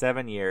along these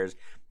 7 years,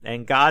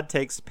 and God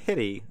takes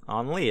pity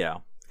on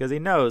Leah because he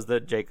knows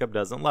that Jacob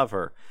doesn't love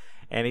her,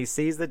 and he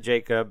sees that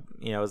Jacob,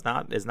 is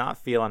not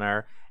feeling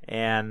her,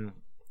 and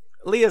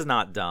Leah's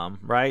not dumb,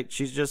 right?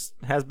 She's just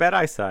has bad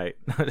eyesight.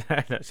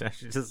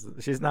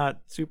 she's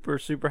not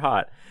super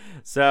hot.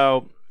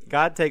 So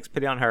God takes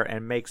pity on her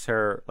and makes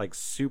her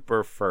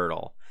super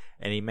fertile,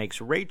 and he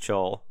makes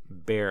Rachel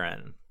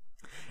barren.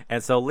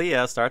 And so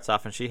Leah starts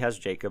off, and she has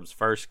Jacob's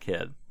first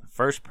kid,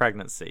 first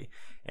pregnancy,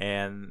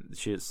 and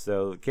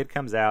so the kid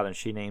comes out, and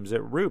she names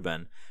it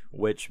Reuben,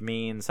 which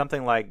means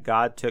something like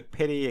God took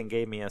pity and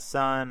gave me a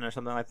son, or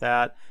something like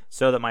that,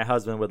 so that my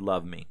husband would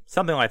love me.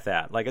 Something like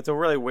that. It's a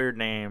really weird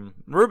name.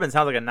 Reuben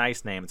sounds like a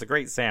nice name. It's a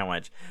great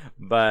sandwich,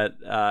 but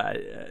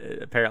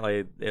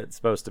apparently it's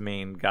supposed to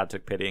mean God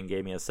took pity and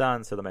gave me a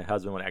son, so that my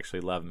husband would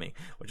actually love me,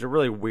 which is a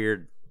really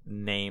weird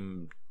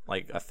name,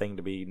 a thing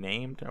to be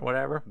named or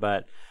whatever.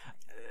 But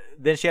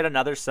then she had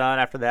another son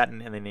after that,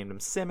 and they named him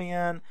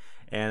Simeon.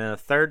 And then a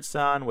third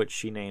son, which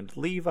she named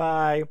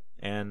Levi,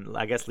 and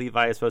I guess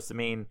Levi is supposed to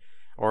mean,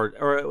 or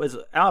it was, I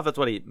don't know if that's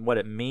what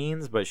it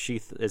means, but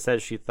it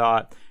says she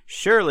thought,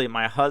 surely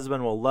my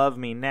husband will love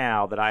me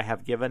now that I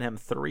have given him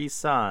 3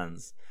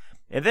 sons.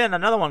 And then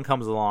another one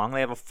comes along.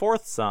 They have a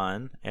 4th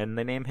son, and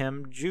they name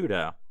him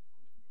Judah.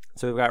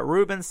 So we've got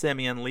Reuben,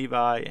 Simeon,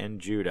 Levi, and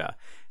Judah.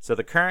 So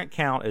the current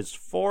count is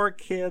 4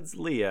 kids,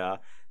 Leah,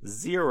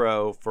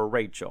 0 for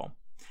Rachel.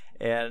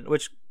 And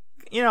which,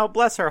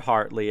 bless her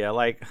heart, Leah.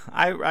 Like,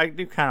 I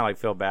do kind of like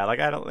feel bad. Like,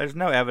 there's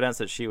no evidence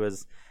that she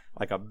was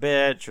like a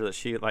bitch or that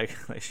she like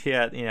she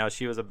had,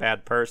 she was a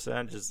bad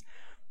person. Just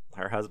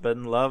her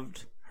husband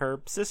loved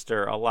her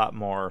sister a lot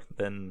more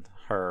than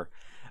her.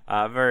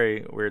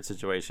 Very weird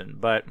situation.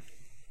 But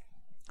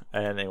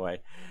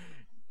anyway,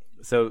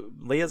 so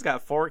Leah's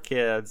got 4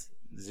 kids,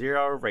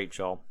 0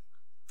 Rachel.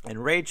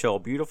 And Rachel,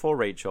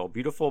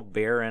 beautiful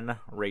barren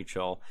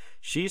Rachel,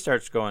 she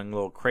starts going a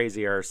little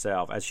crazy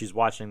herself as she's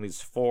watching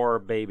these 4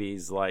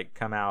 babies like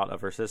come out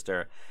of her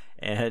sister.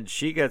 And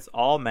she gets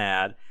all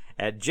mad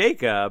at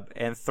Jacob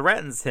and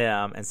threatens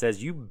him and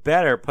says, "You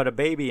better put a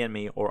baby in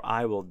me or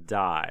I will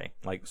die."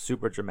 Like,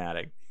 super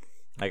dramatic.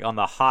 Like, on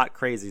the hot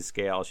crazy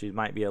scale, she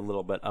might be a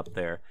little bit up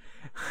there.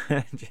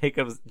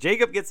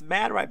 Jacob gets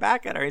mad right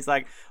back at her. He's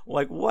like,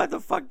 what the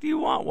fuck do you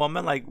want,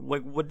 woman? Like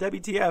what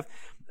WTF?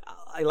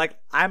 Like,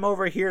 I'm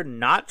over here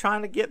not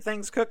trying to get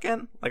things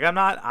cooking. Like, I'm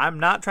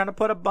not trying to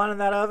put a bun in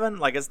that oven.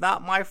 Like, it's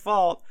not my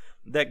fault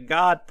that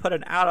God put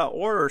an out of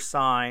order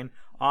sign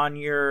on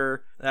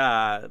your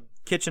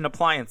kitchen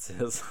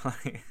appliances.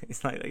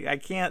 He's like, I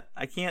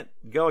can't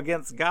go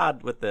against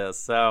God with this.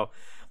 So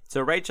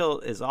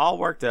Rachel is all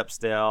worked up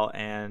still,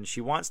 and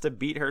she wants to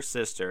beat her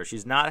sister.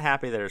 She's not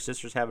happy that her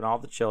sister's having all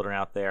the children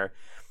out there.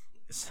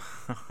 So,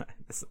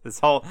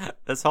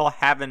 this whole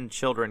having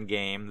children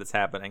game that's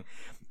happening.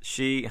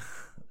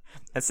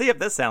 And see if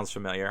this sounds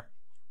familiar.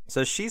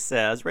 So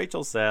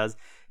Rachel says,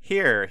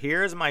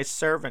 here's my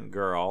servant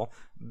girl,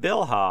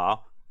 Bilhah.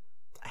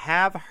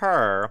 Have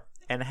her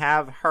and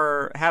have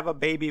a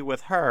baby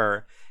with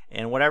her,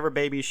 and whatever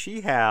baby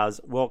she has,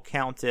 we'll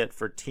count it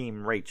for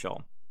Team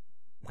Rachel.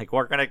 Like,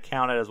 we're going to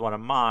count it as one of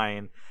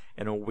mine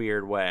in a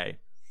weird way.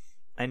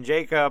 And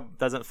Jacob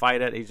doesn't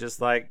fight it. He's just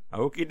like,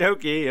 okie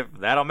dokie, if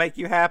that'll make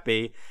you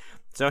happy.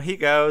 So he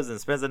goes and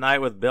spends the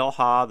night with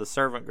Bilhah, the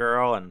servant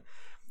girl, and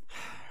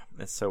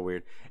it's so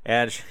weird.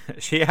 And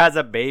she has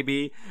a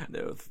baby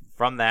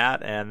from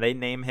that, and they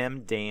name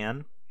him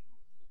Dan.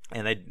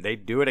 And they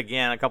do it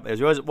again.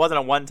 It wasn't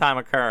a one-time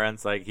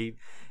occurrence. Like, he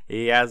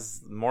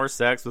has more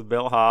sex with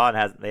Bilhah,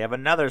 and they have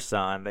another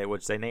son,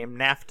 which they name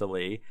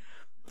Naphtali.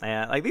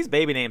 And like, these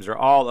baby names are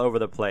all over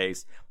the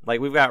place.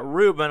 Like, we've got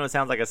Reuben, which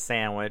sounds like a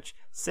sandwich.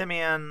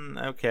 Simeon,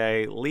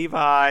 okay.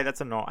 Levi,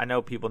 I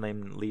know people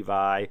named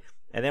Levi.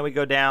 And then we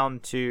go down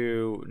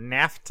to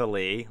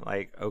Naphtali,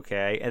 like,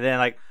 okay. And then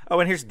like, oh,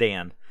 and here's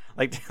Dan.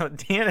 Like,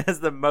 Dan is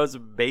the most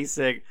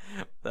basic,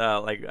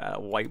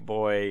 white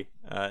boy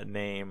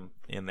name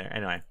in there.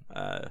 Anyway,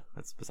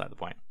 that's beside the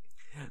point.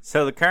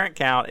 So the current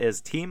count is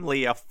Team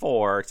Leah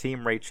 4,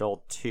 Team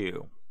Rachel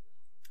 2.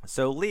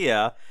 So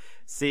Leah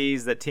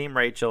sees that Team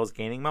Rachel is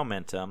gaining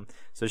momentum,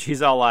 so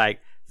she's all like,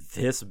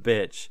 "This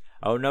bitch."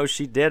 Oh no,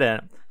 she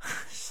didn't.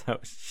 So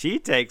she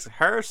takes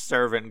her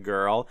servant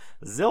girl,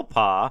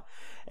 Zilpah,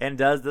 and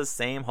does the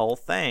same whole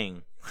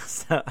thing.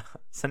 So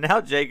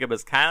now Jacob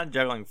is kind of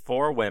juggling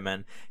 4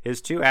 women,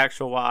 his 2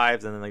 actual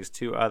wives, and then these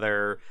 2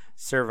 other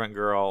servant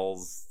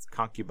girls,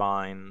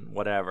 concubine,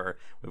 whatever.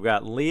 We've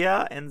got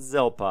Leah and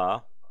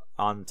Zilpah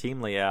on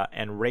Team Leah,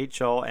 and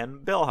Rachel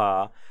and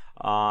Bilhah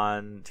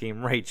on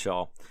Team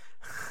Rachel.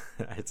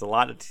 It's a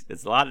lot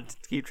to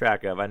keep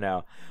track of, I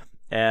know.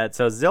 And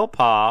so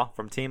Zilpah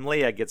from Team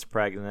Leah gets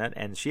pregnant,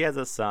 and she has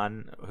a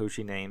son who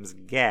she names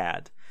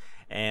Gad.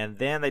 And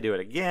then they do it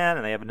again,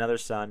 and they have another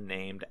son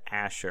named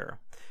Asher.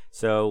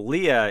 So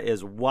Leah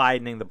is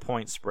widening the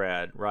point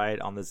spread, right,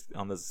 on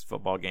this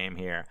football game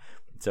here.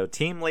 So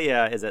Team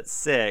Leah is at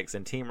 6,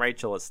 and Team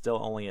Rachel is still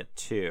only at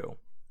 2.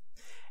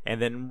 And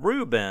then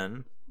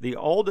Reuben, the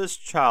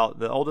oldest of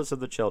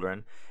the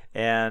children,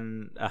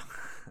 and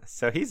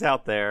so he's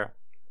out there.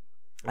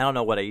 I don't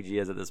know what age he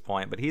is at this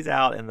point, but he's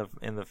out in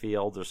the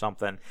fields or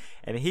something,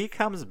 and he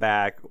comes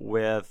back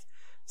with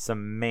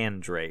some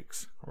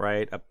mandrakes,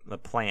 right? A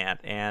plant.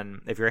 And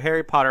if you're a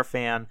Harry Potter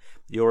fan,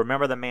 you'll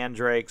remember the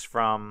mandrakes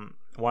from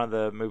one of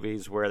the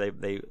movies where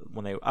they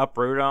when they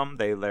uproot them,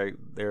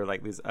 they're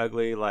like these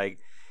ugly, like,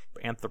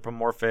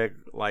 anthropomorphic,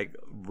 like,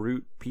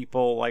 root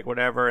people, like,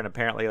 whatever. And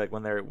apparently, like,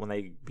 when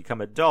they become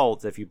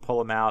adults, if you pull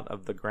them out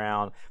of the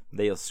ground,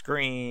 they'll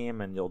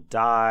scream and you'll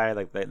die.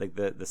 Like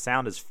the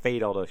sound is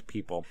fatal to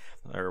people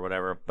or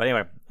whatever. But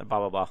anyway,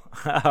 blah blah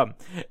blah.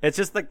 It's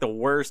just like the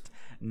worst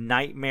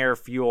nightmare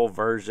fuel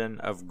version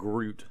of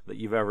Groot that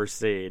you've ever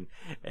seen,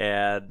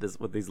 and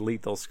with these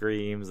lethal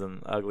screams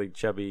and ugly,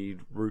 chubby,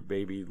 root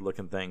baby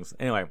looking things.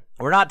 Anyway,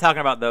 we're not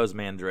talking about those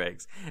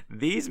mandrakes.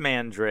 These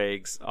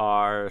mandrakes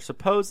are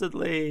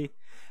supposedly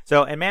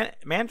and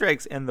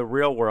mandrakes in the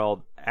real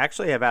world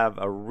actually have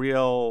a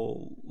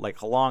real,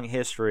 like, long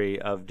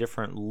history of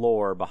different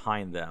lore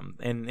behind them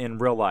in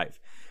real life.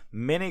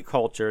 Many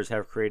cultures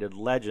have created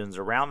legends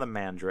around the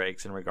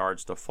mandrakes in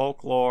regards to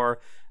folklore,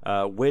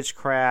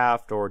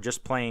 witchcraft, or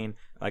just plain,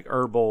 like,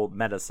 herbal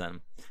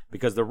medicine,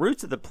 because the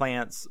roots of the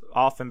plants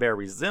often bear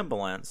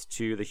resemblance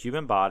to the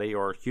human body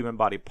or human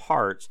body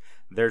parts.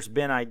 There's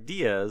been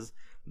ideas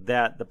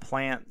that the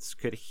plants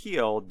could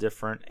heal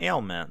different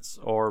ailments,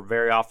 or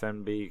very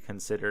often be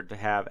considered to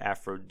have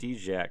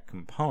aphrodisiac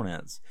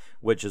components,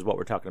 which is what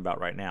we're talking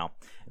about right now.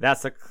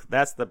 That's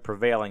the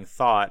prevailing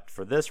thought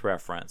for this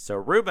reference. So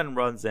Reuben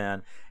runs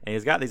in, and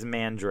he's got these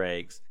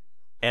mandrakes,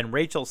 and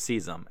Rachel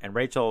sees them, and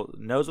Rachel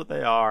knows what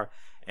they are,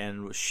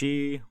 and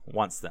she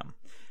wants them.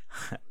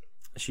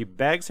 She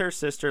begs her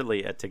sister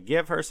Leah to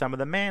give her some of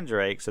the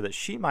mandrakes so that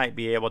she might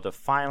be able to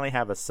finally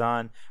have a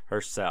son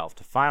herself,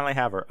 to finally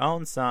have her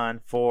own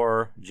son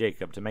for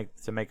Jacob, to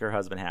make her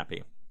husband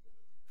happy.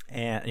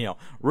 And,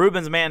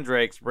 Reuben's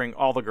mandrakes bring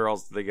all the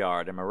girls to the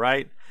yard. Am I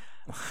right?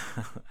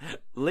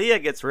 Leah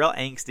gets real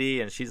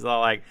angsty, and she's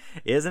all like,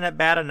 isn't it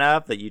bad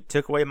enough that you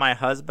took away my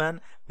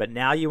husband, but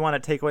now you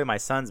want to take away my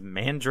son's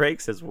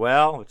mandrakes as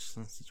well? Which is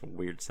such a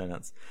weird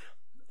sentence.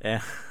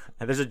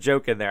 And there's a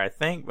joke in there, I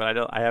think, but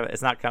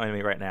it's not coming to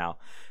me right now.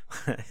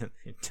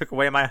 You took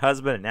away my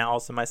husband and now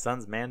also my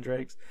son's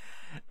mandrakes.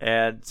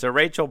 And so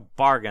Rachel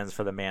bargains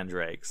for the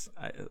mandrakes,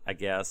 I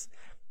guess.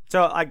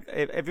 So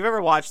if you've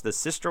ever watched the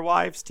Sister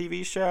Wives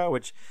TV show,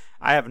 which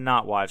I have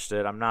not watched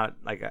it,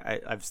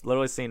 I've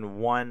literally seen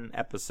one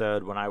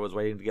episode when I was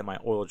waiting to get my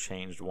oil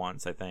changed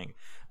once, I think.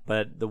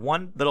 But the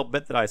one little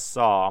bit that I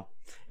saw,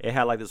 it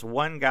had like this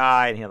one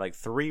guy, and he had like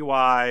 3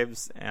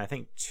 wives, and I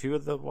think 2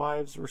 of the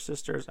wives were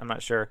sisters. I'm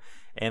not sure.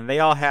 And they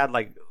all had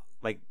like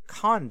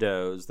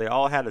condos. They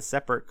all had a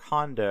separate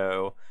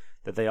condo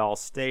that they all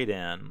stayed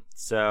in.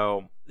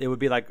 So it would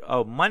be like,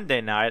 oh,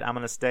 Monday night I'm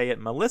going to stay at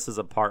Melissa's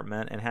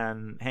apartment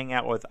and hang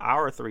out with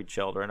our 3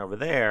 children over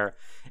there.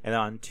 And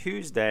on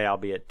Tuesday I'll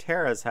be at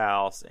Tara's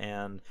house,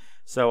 and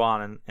so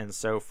on and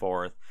so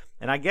forth.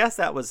 And I guess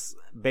that was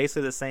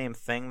basically the same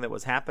thing that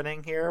was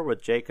happening here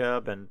with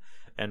Jacob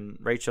and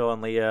Rachel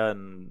and Leah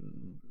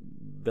and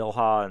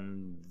Bilhah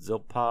and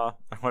Zilpah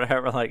or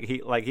whatever.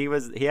 He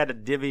had to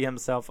divvy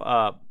himself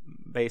up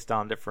based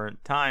on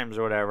different times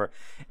or whatever.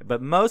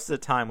 But most of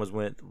the time was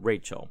with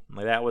Rachel.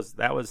 Like that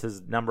was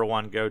his number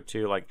one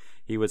go-to. Like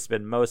he would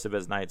spend most of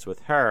his nights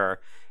with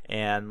her.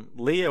 And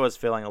Leah was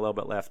feeling a little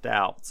bit left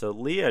out. So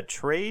Leah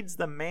trades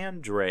the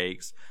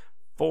mandrakes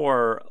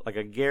for like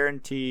a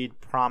guaranteed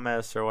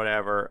promise or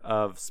whatever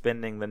of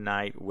spending the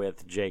night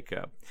with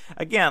Jacob.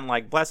 Again,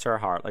 like bless her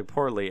heart, like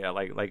poor Leah,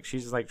 like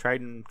she's like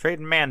trading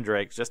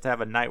mandrakes just to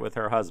have a night with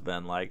her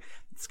husband. Like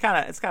it's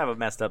kind of a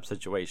messed up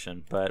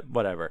situation, but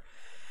whatever.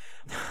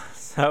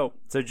 So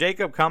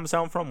Jacob comes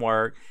home from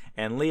work,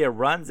 and Leah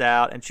runs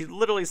out, and she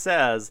literally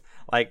says,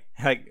 like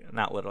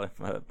not literally,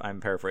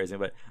 I'm paraphrasing,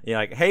 but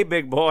like, hey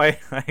big boy,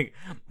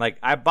 like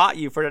I bought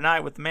you for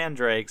tonight with the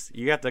mandrakes.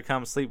 You have to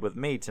come sleep with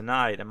me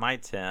tonight in my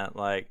tent.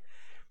 Like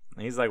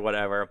he's like,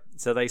 whatever.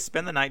 So they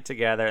spend the night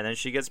together, and then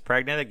she gets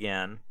pregnant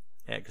again,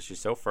 because she's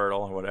so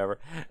fertile and whatever.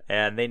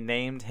 And they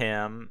named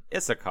him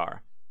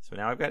Issachar. So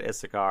now we've got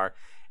Issachar,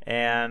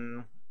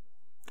 and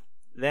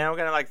then we're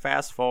gonna like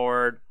fast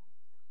forward.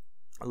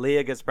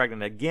 Leah gets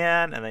pregnant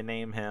again, and they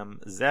name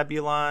him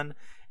Zebulun.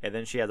 And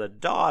then she has a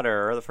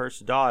daughter, the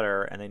first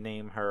daughter, and they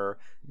name her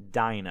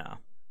Dinah.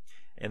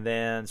 And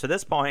then, so at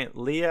this point,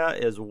 Leah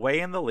is way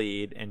in the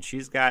lead, and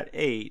she's got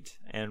 8,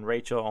 and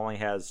Rachel only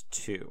has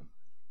 2.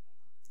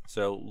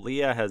 So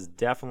Leah has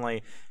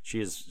definitely,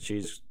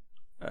 she's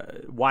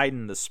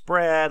widened the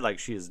spread. Like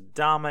she is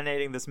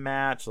dominating this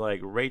match. Like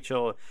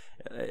Rachel,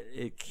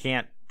 it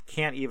can't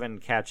even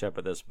catch up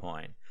at this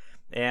point.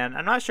 And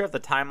I'm not sure if the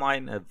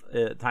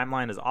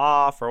timeline is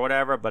off or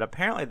whatever, but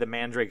apparently the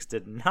mandrakes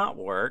did not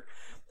work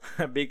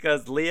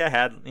because Leah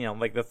had,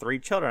 like the 3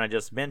 children I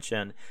just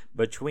mentioned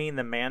between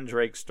the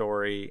mandrake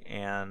story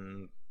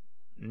and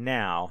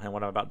now and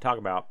what I'm about to talk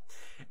about.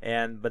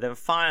 But then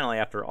finally,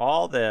 after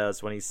all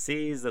this, when he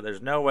sees that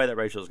there's no way that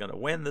Rachel is going to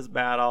win this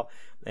battle,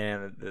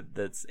 and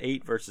that's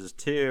 8 versus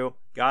 2,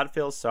 God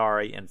feels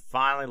sorry and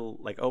finally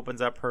like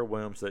opens up her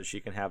womb so that she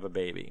can have a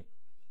baby.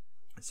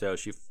 So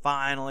she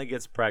finally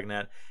gets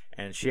pregnant,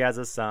 and she has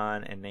a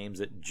son and names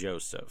it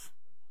Joseph.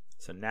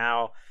 So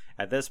now,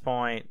 at this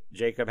point,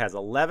 Jacob has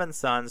 11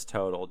 sons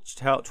total,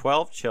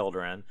 12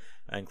 children,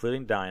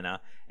 including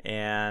Dinah,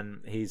 and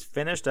he's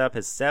finished up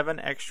his 7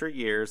 extra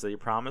years that he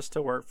promised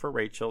to work for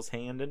Rachel's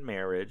hand in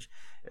marriage.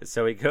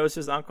 So he goes to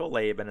his uncle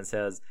Laban and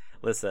says,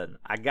 listen,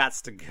 I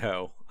gots to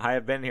go. I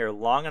have been here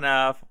long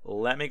enough.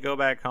 Let me go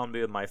back home to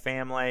be with my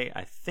family.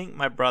 I think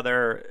my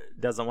brother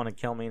doesn't want to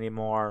kill me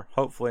anymore.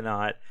 Hopefully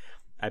not.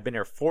 I've been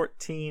here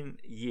 14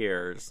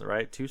 years,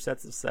 right? 2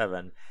 sets of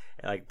 7.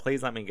 Like,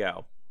 please let me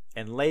go.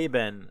 And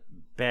Laban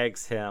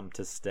begs him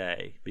to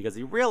stay because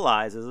he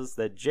realizes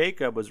that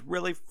Jacob was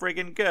really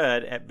friggin'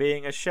 good at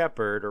being a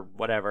shepherd or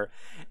whatever,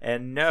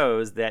 and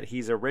knows that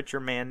he's a richer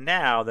man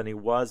now than he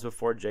was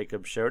before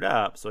Jacob showed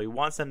up. So he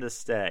wants him to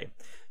stay.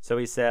 So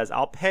he says,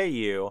 I'll pay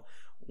you.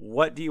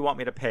 What do you want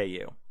me to pay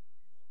you?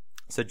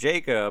 So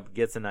Jacob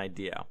gets an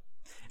idea.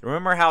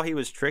 Remember how he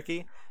was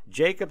tricky?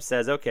 Jacob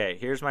says, okay,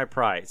 here's my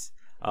price.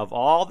 Of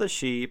all the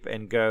sheep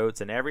and goats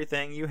and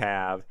everything you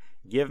have,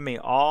 give me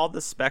all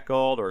the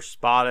speckled or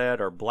spotted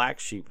or black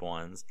sheep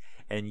ones,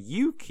 and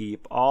you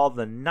keep all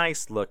the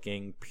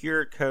nice-looking,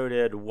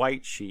 pure-coated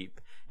white sheep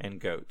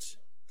and goats.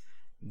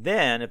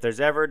 then if there's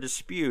ever a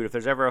dispute, if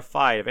there's ever a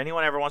fight, if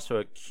anyone ever wants to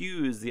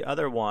accuse the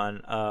other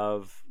one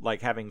of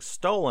like having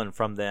stolen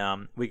from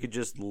them, we could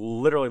just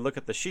literally look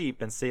at the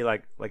sheep and see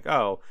like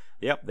oh,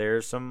 yep,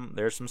 there's some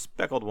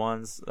speckled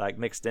ones like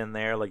mixed in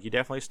there, like you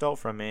definitely stole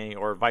from me,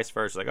 or vice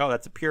versa, like, oh,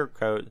 that's a pure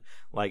coat,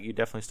 like you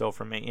definitely stole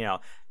from me.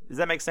 Does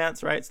that make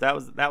sense, right?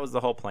 So that was the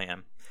whole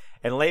plan.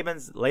 And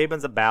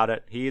Laban's about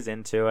it. He's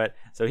into it.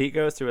 So he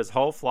goes through his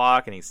whole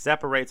flock and he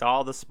separates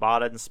all the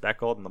spotted and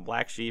speckled and the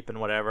black sheep and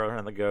whatever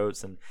and the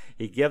goats, and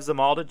he gives them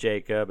all to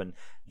Jacob. And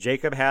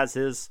Jacob has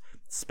his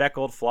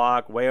speckled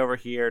flock way over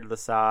here to the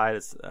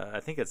side. I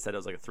think it said it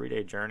was like a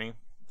 3-day journey.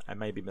 I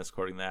may be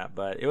misquoting that,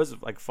 but it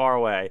was like far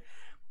away.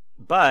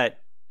 But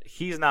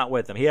he's not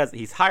with them. He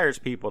hires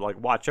people to like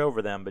watch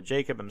over them, but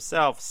Jacob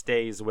himself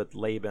stays with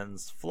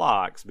Laban's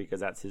flocks because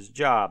that's his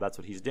job. That's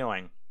what he's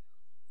doing.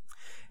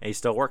 And he's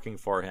still working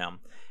for him.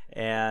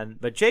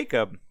 But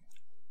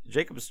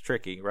Jacob's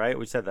tricky, right?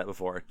 We said that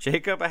before.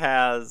 Jacob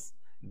has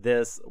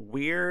this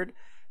weird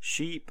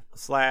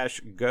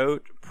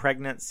sheep/goat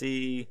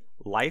pregnancy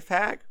life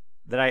hack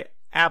that I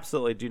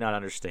absolutely do not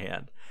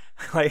understand.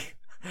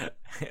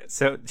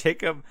 So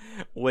Jacob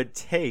would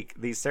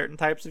take these certain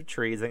types of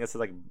trees, I think it's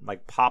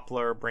like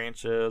poplar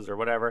branches or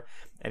whatever,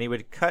 and he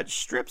would cut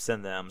strips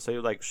in them. So he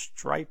would like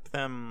stripe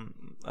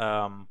them,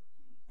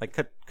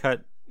 like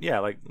cut, yeah,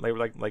 like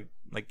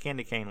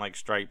candy cane like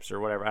stripes or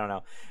whatever. I don't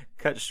know.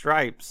 Cut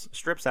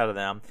strips out of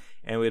them,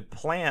 and we'd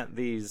plant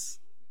these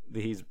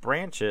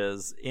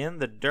branches in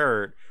the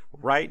dirt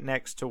right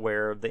next to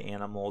where the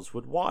animals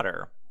would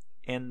water.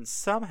 And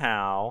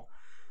somehow,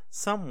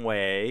 some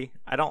way,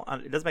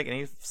 it doesn't make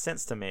any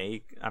sense to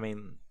me. I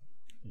mean,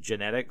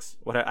 genetics,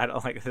 I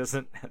don't like, it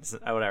doesn't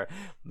whatever.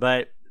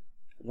 But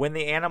when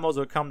the animals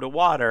would come to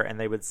water and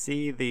they would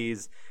see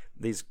these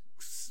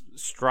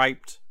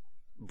striped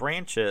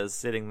branches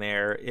sitting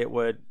there, it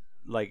would,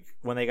 like,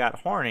 when they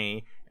got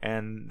horny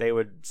and they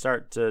would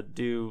start to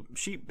do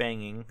sheep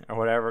banging or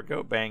whatever,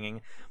 goat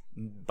banging,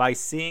 by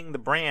seeing the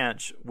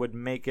branch would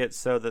make it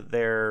so that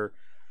their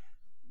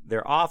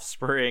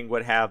offspring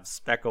would have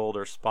speckled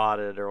or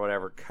spotted or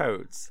whatever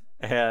coats.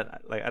 And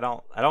like, I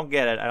don't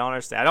get it. I don't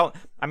understand.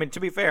 I mean, to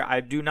be fair, I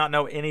do not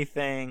know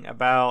anything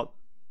about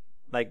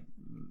like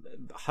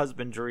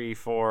husbandry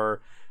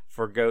for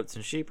goats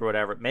and sheep or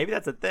whatever. Maybe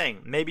that's a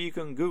thing. Maybe you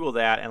can Google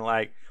that and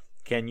like,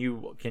 can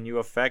you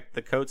affect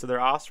the coats of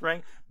their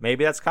offspring?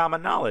 Maybe that's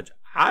common knowledge.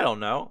 I don't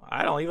know.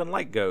 I don't even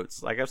like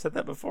goats. Like I've said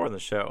that before in the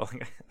show.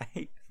 Like, I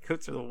hate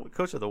goats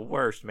are the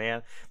worst,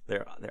 man.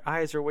 Their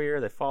eyes are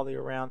weird. They follow you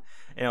around.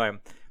 Anyway,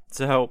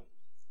 so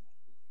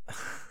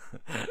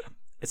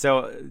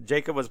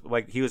Jacob was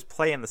like, he was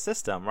playing the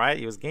system, right?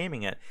 He was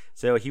gaming it.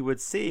 So he would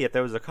see if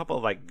there was a couple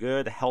of like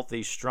good,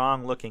 healthy,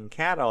 strong-looking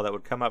cattle that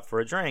would come up for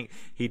a drink,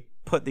 he'd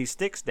put these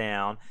sticks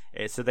down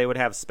so they would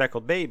have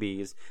speckled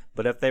babies.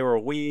 But if they were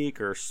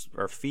weak or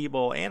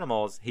feeble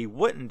animals, he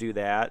wouldn't do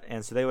that,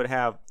 and so they would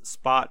have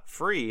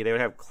spot-free. They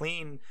would have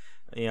clean,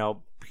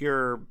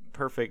 pure,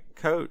 perfect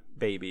coat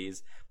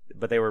babies,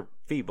 but they were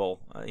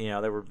feeble. They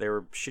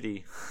were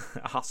shitty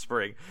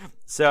offspring.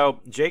 So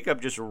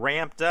Jacob just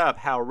ramped up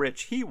how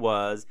rich he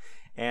was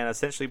and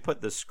essentially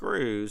put the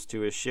screws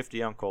to his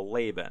shifty uncle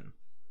Laban.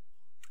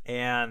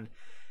 And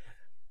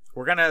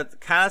we're gonna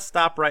kind of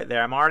stop right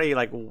there. I'm already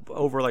like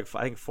over I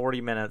think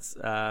 40 minutes,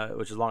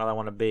 which is longer than I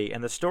want to be.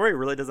 And the story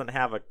really doesn't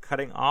have a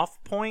cutting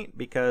off point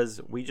because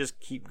we just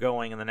keep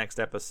going in the next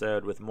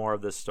episode with more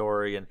of this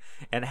story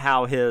and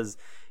how his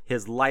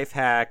life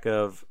hack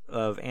of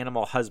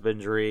animal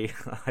husbandry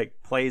like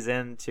plays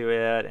into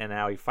it, and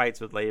how he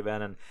fights with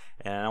Laban, and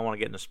I don't want to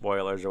get into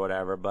spoilers or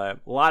whatever, but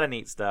a lot of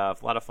neat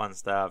stuff, a lot of fun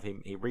stuff.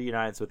 He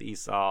reunites with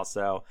Esau.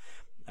 So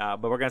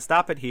but we're going to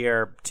stop it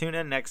here. Tune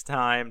in next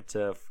time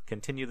to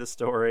continue the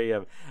story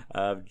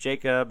of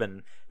Jacob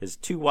and his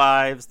two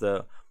wives.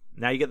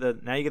 Now you get the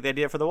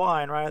idea for the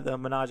wine, right? The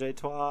menage a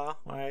trois,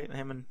 right?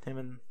 Him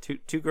and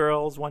two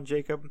girls, one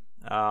Jacob.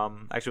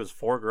 Actually, it was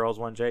 4 girls,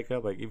 1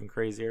 Jacob, like even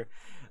crazier.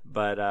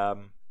 But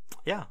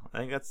yeah, I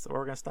think that's where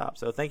we're gonna stop.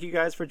 So thank you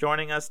guys for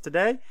joining us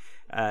today.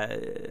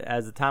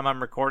 As the time I'm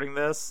recording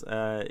this,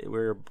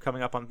 we're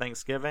coming up on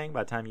Thanksgiving.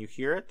 By the time you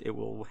hear it, it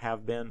will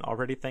have been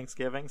already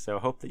Thanksgiving. So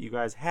hope that you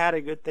guys had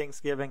a good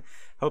Thanksgiving.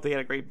 Hope that you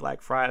had a great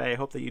Black Friday.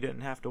 Hope that you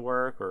didn't have to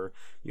work or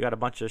you got a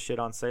bunch of shit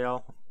on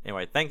sale.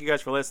 Anyway, thank you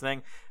guys for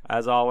listening.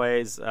 As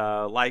always,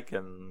 like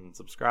and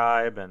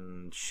subscribe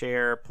and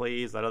share,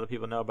 please. Let other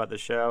people know about the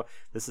show.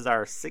 This is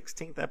our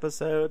 16th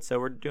episode, so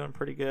we're doing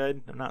pretty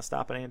good. I'm not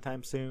stopping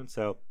anytime soon.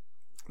 So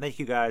thank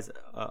you guys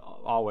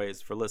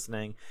always for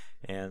listening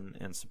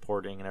and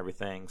supporting and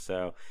everything.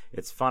 So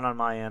it's fun on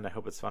my end. I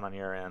hope it's fun on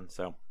your end.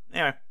 So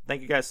anyway,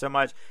 thank you guys so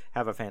much.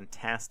 Have a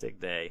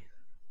fantastic day.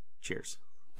 Cheers.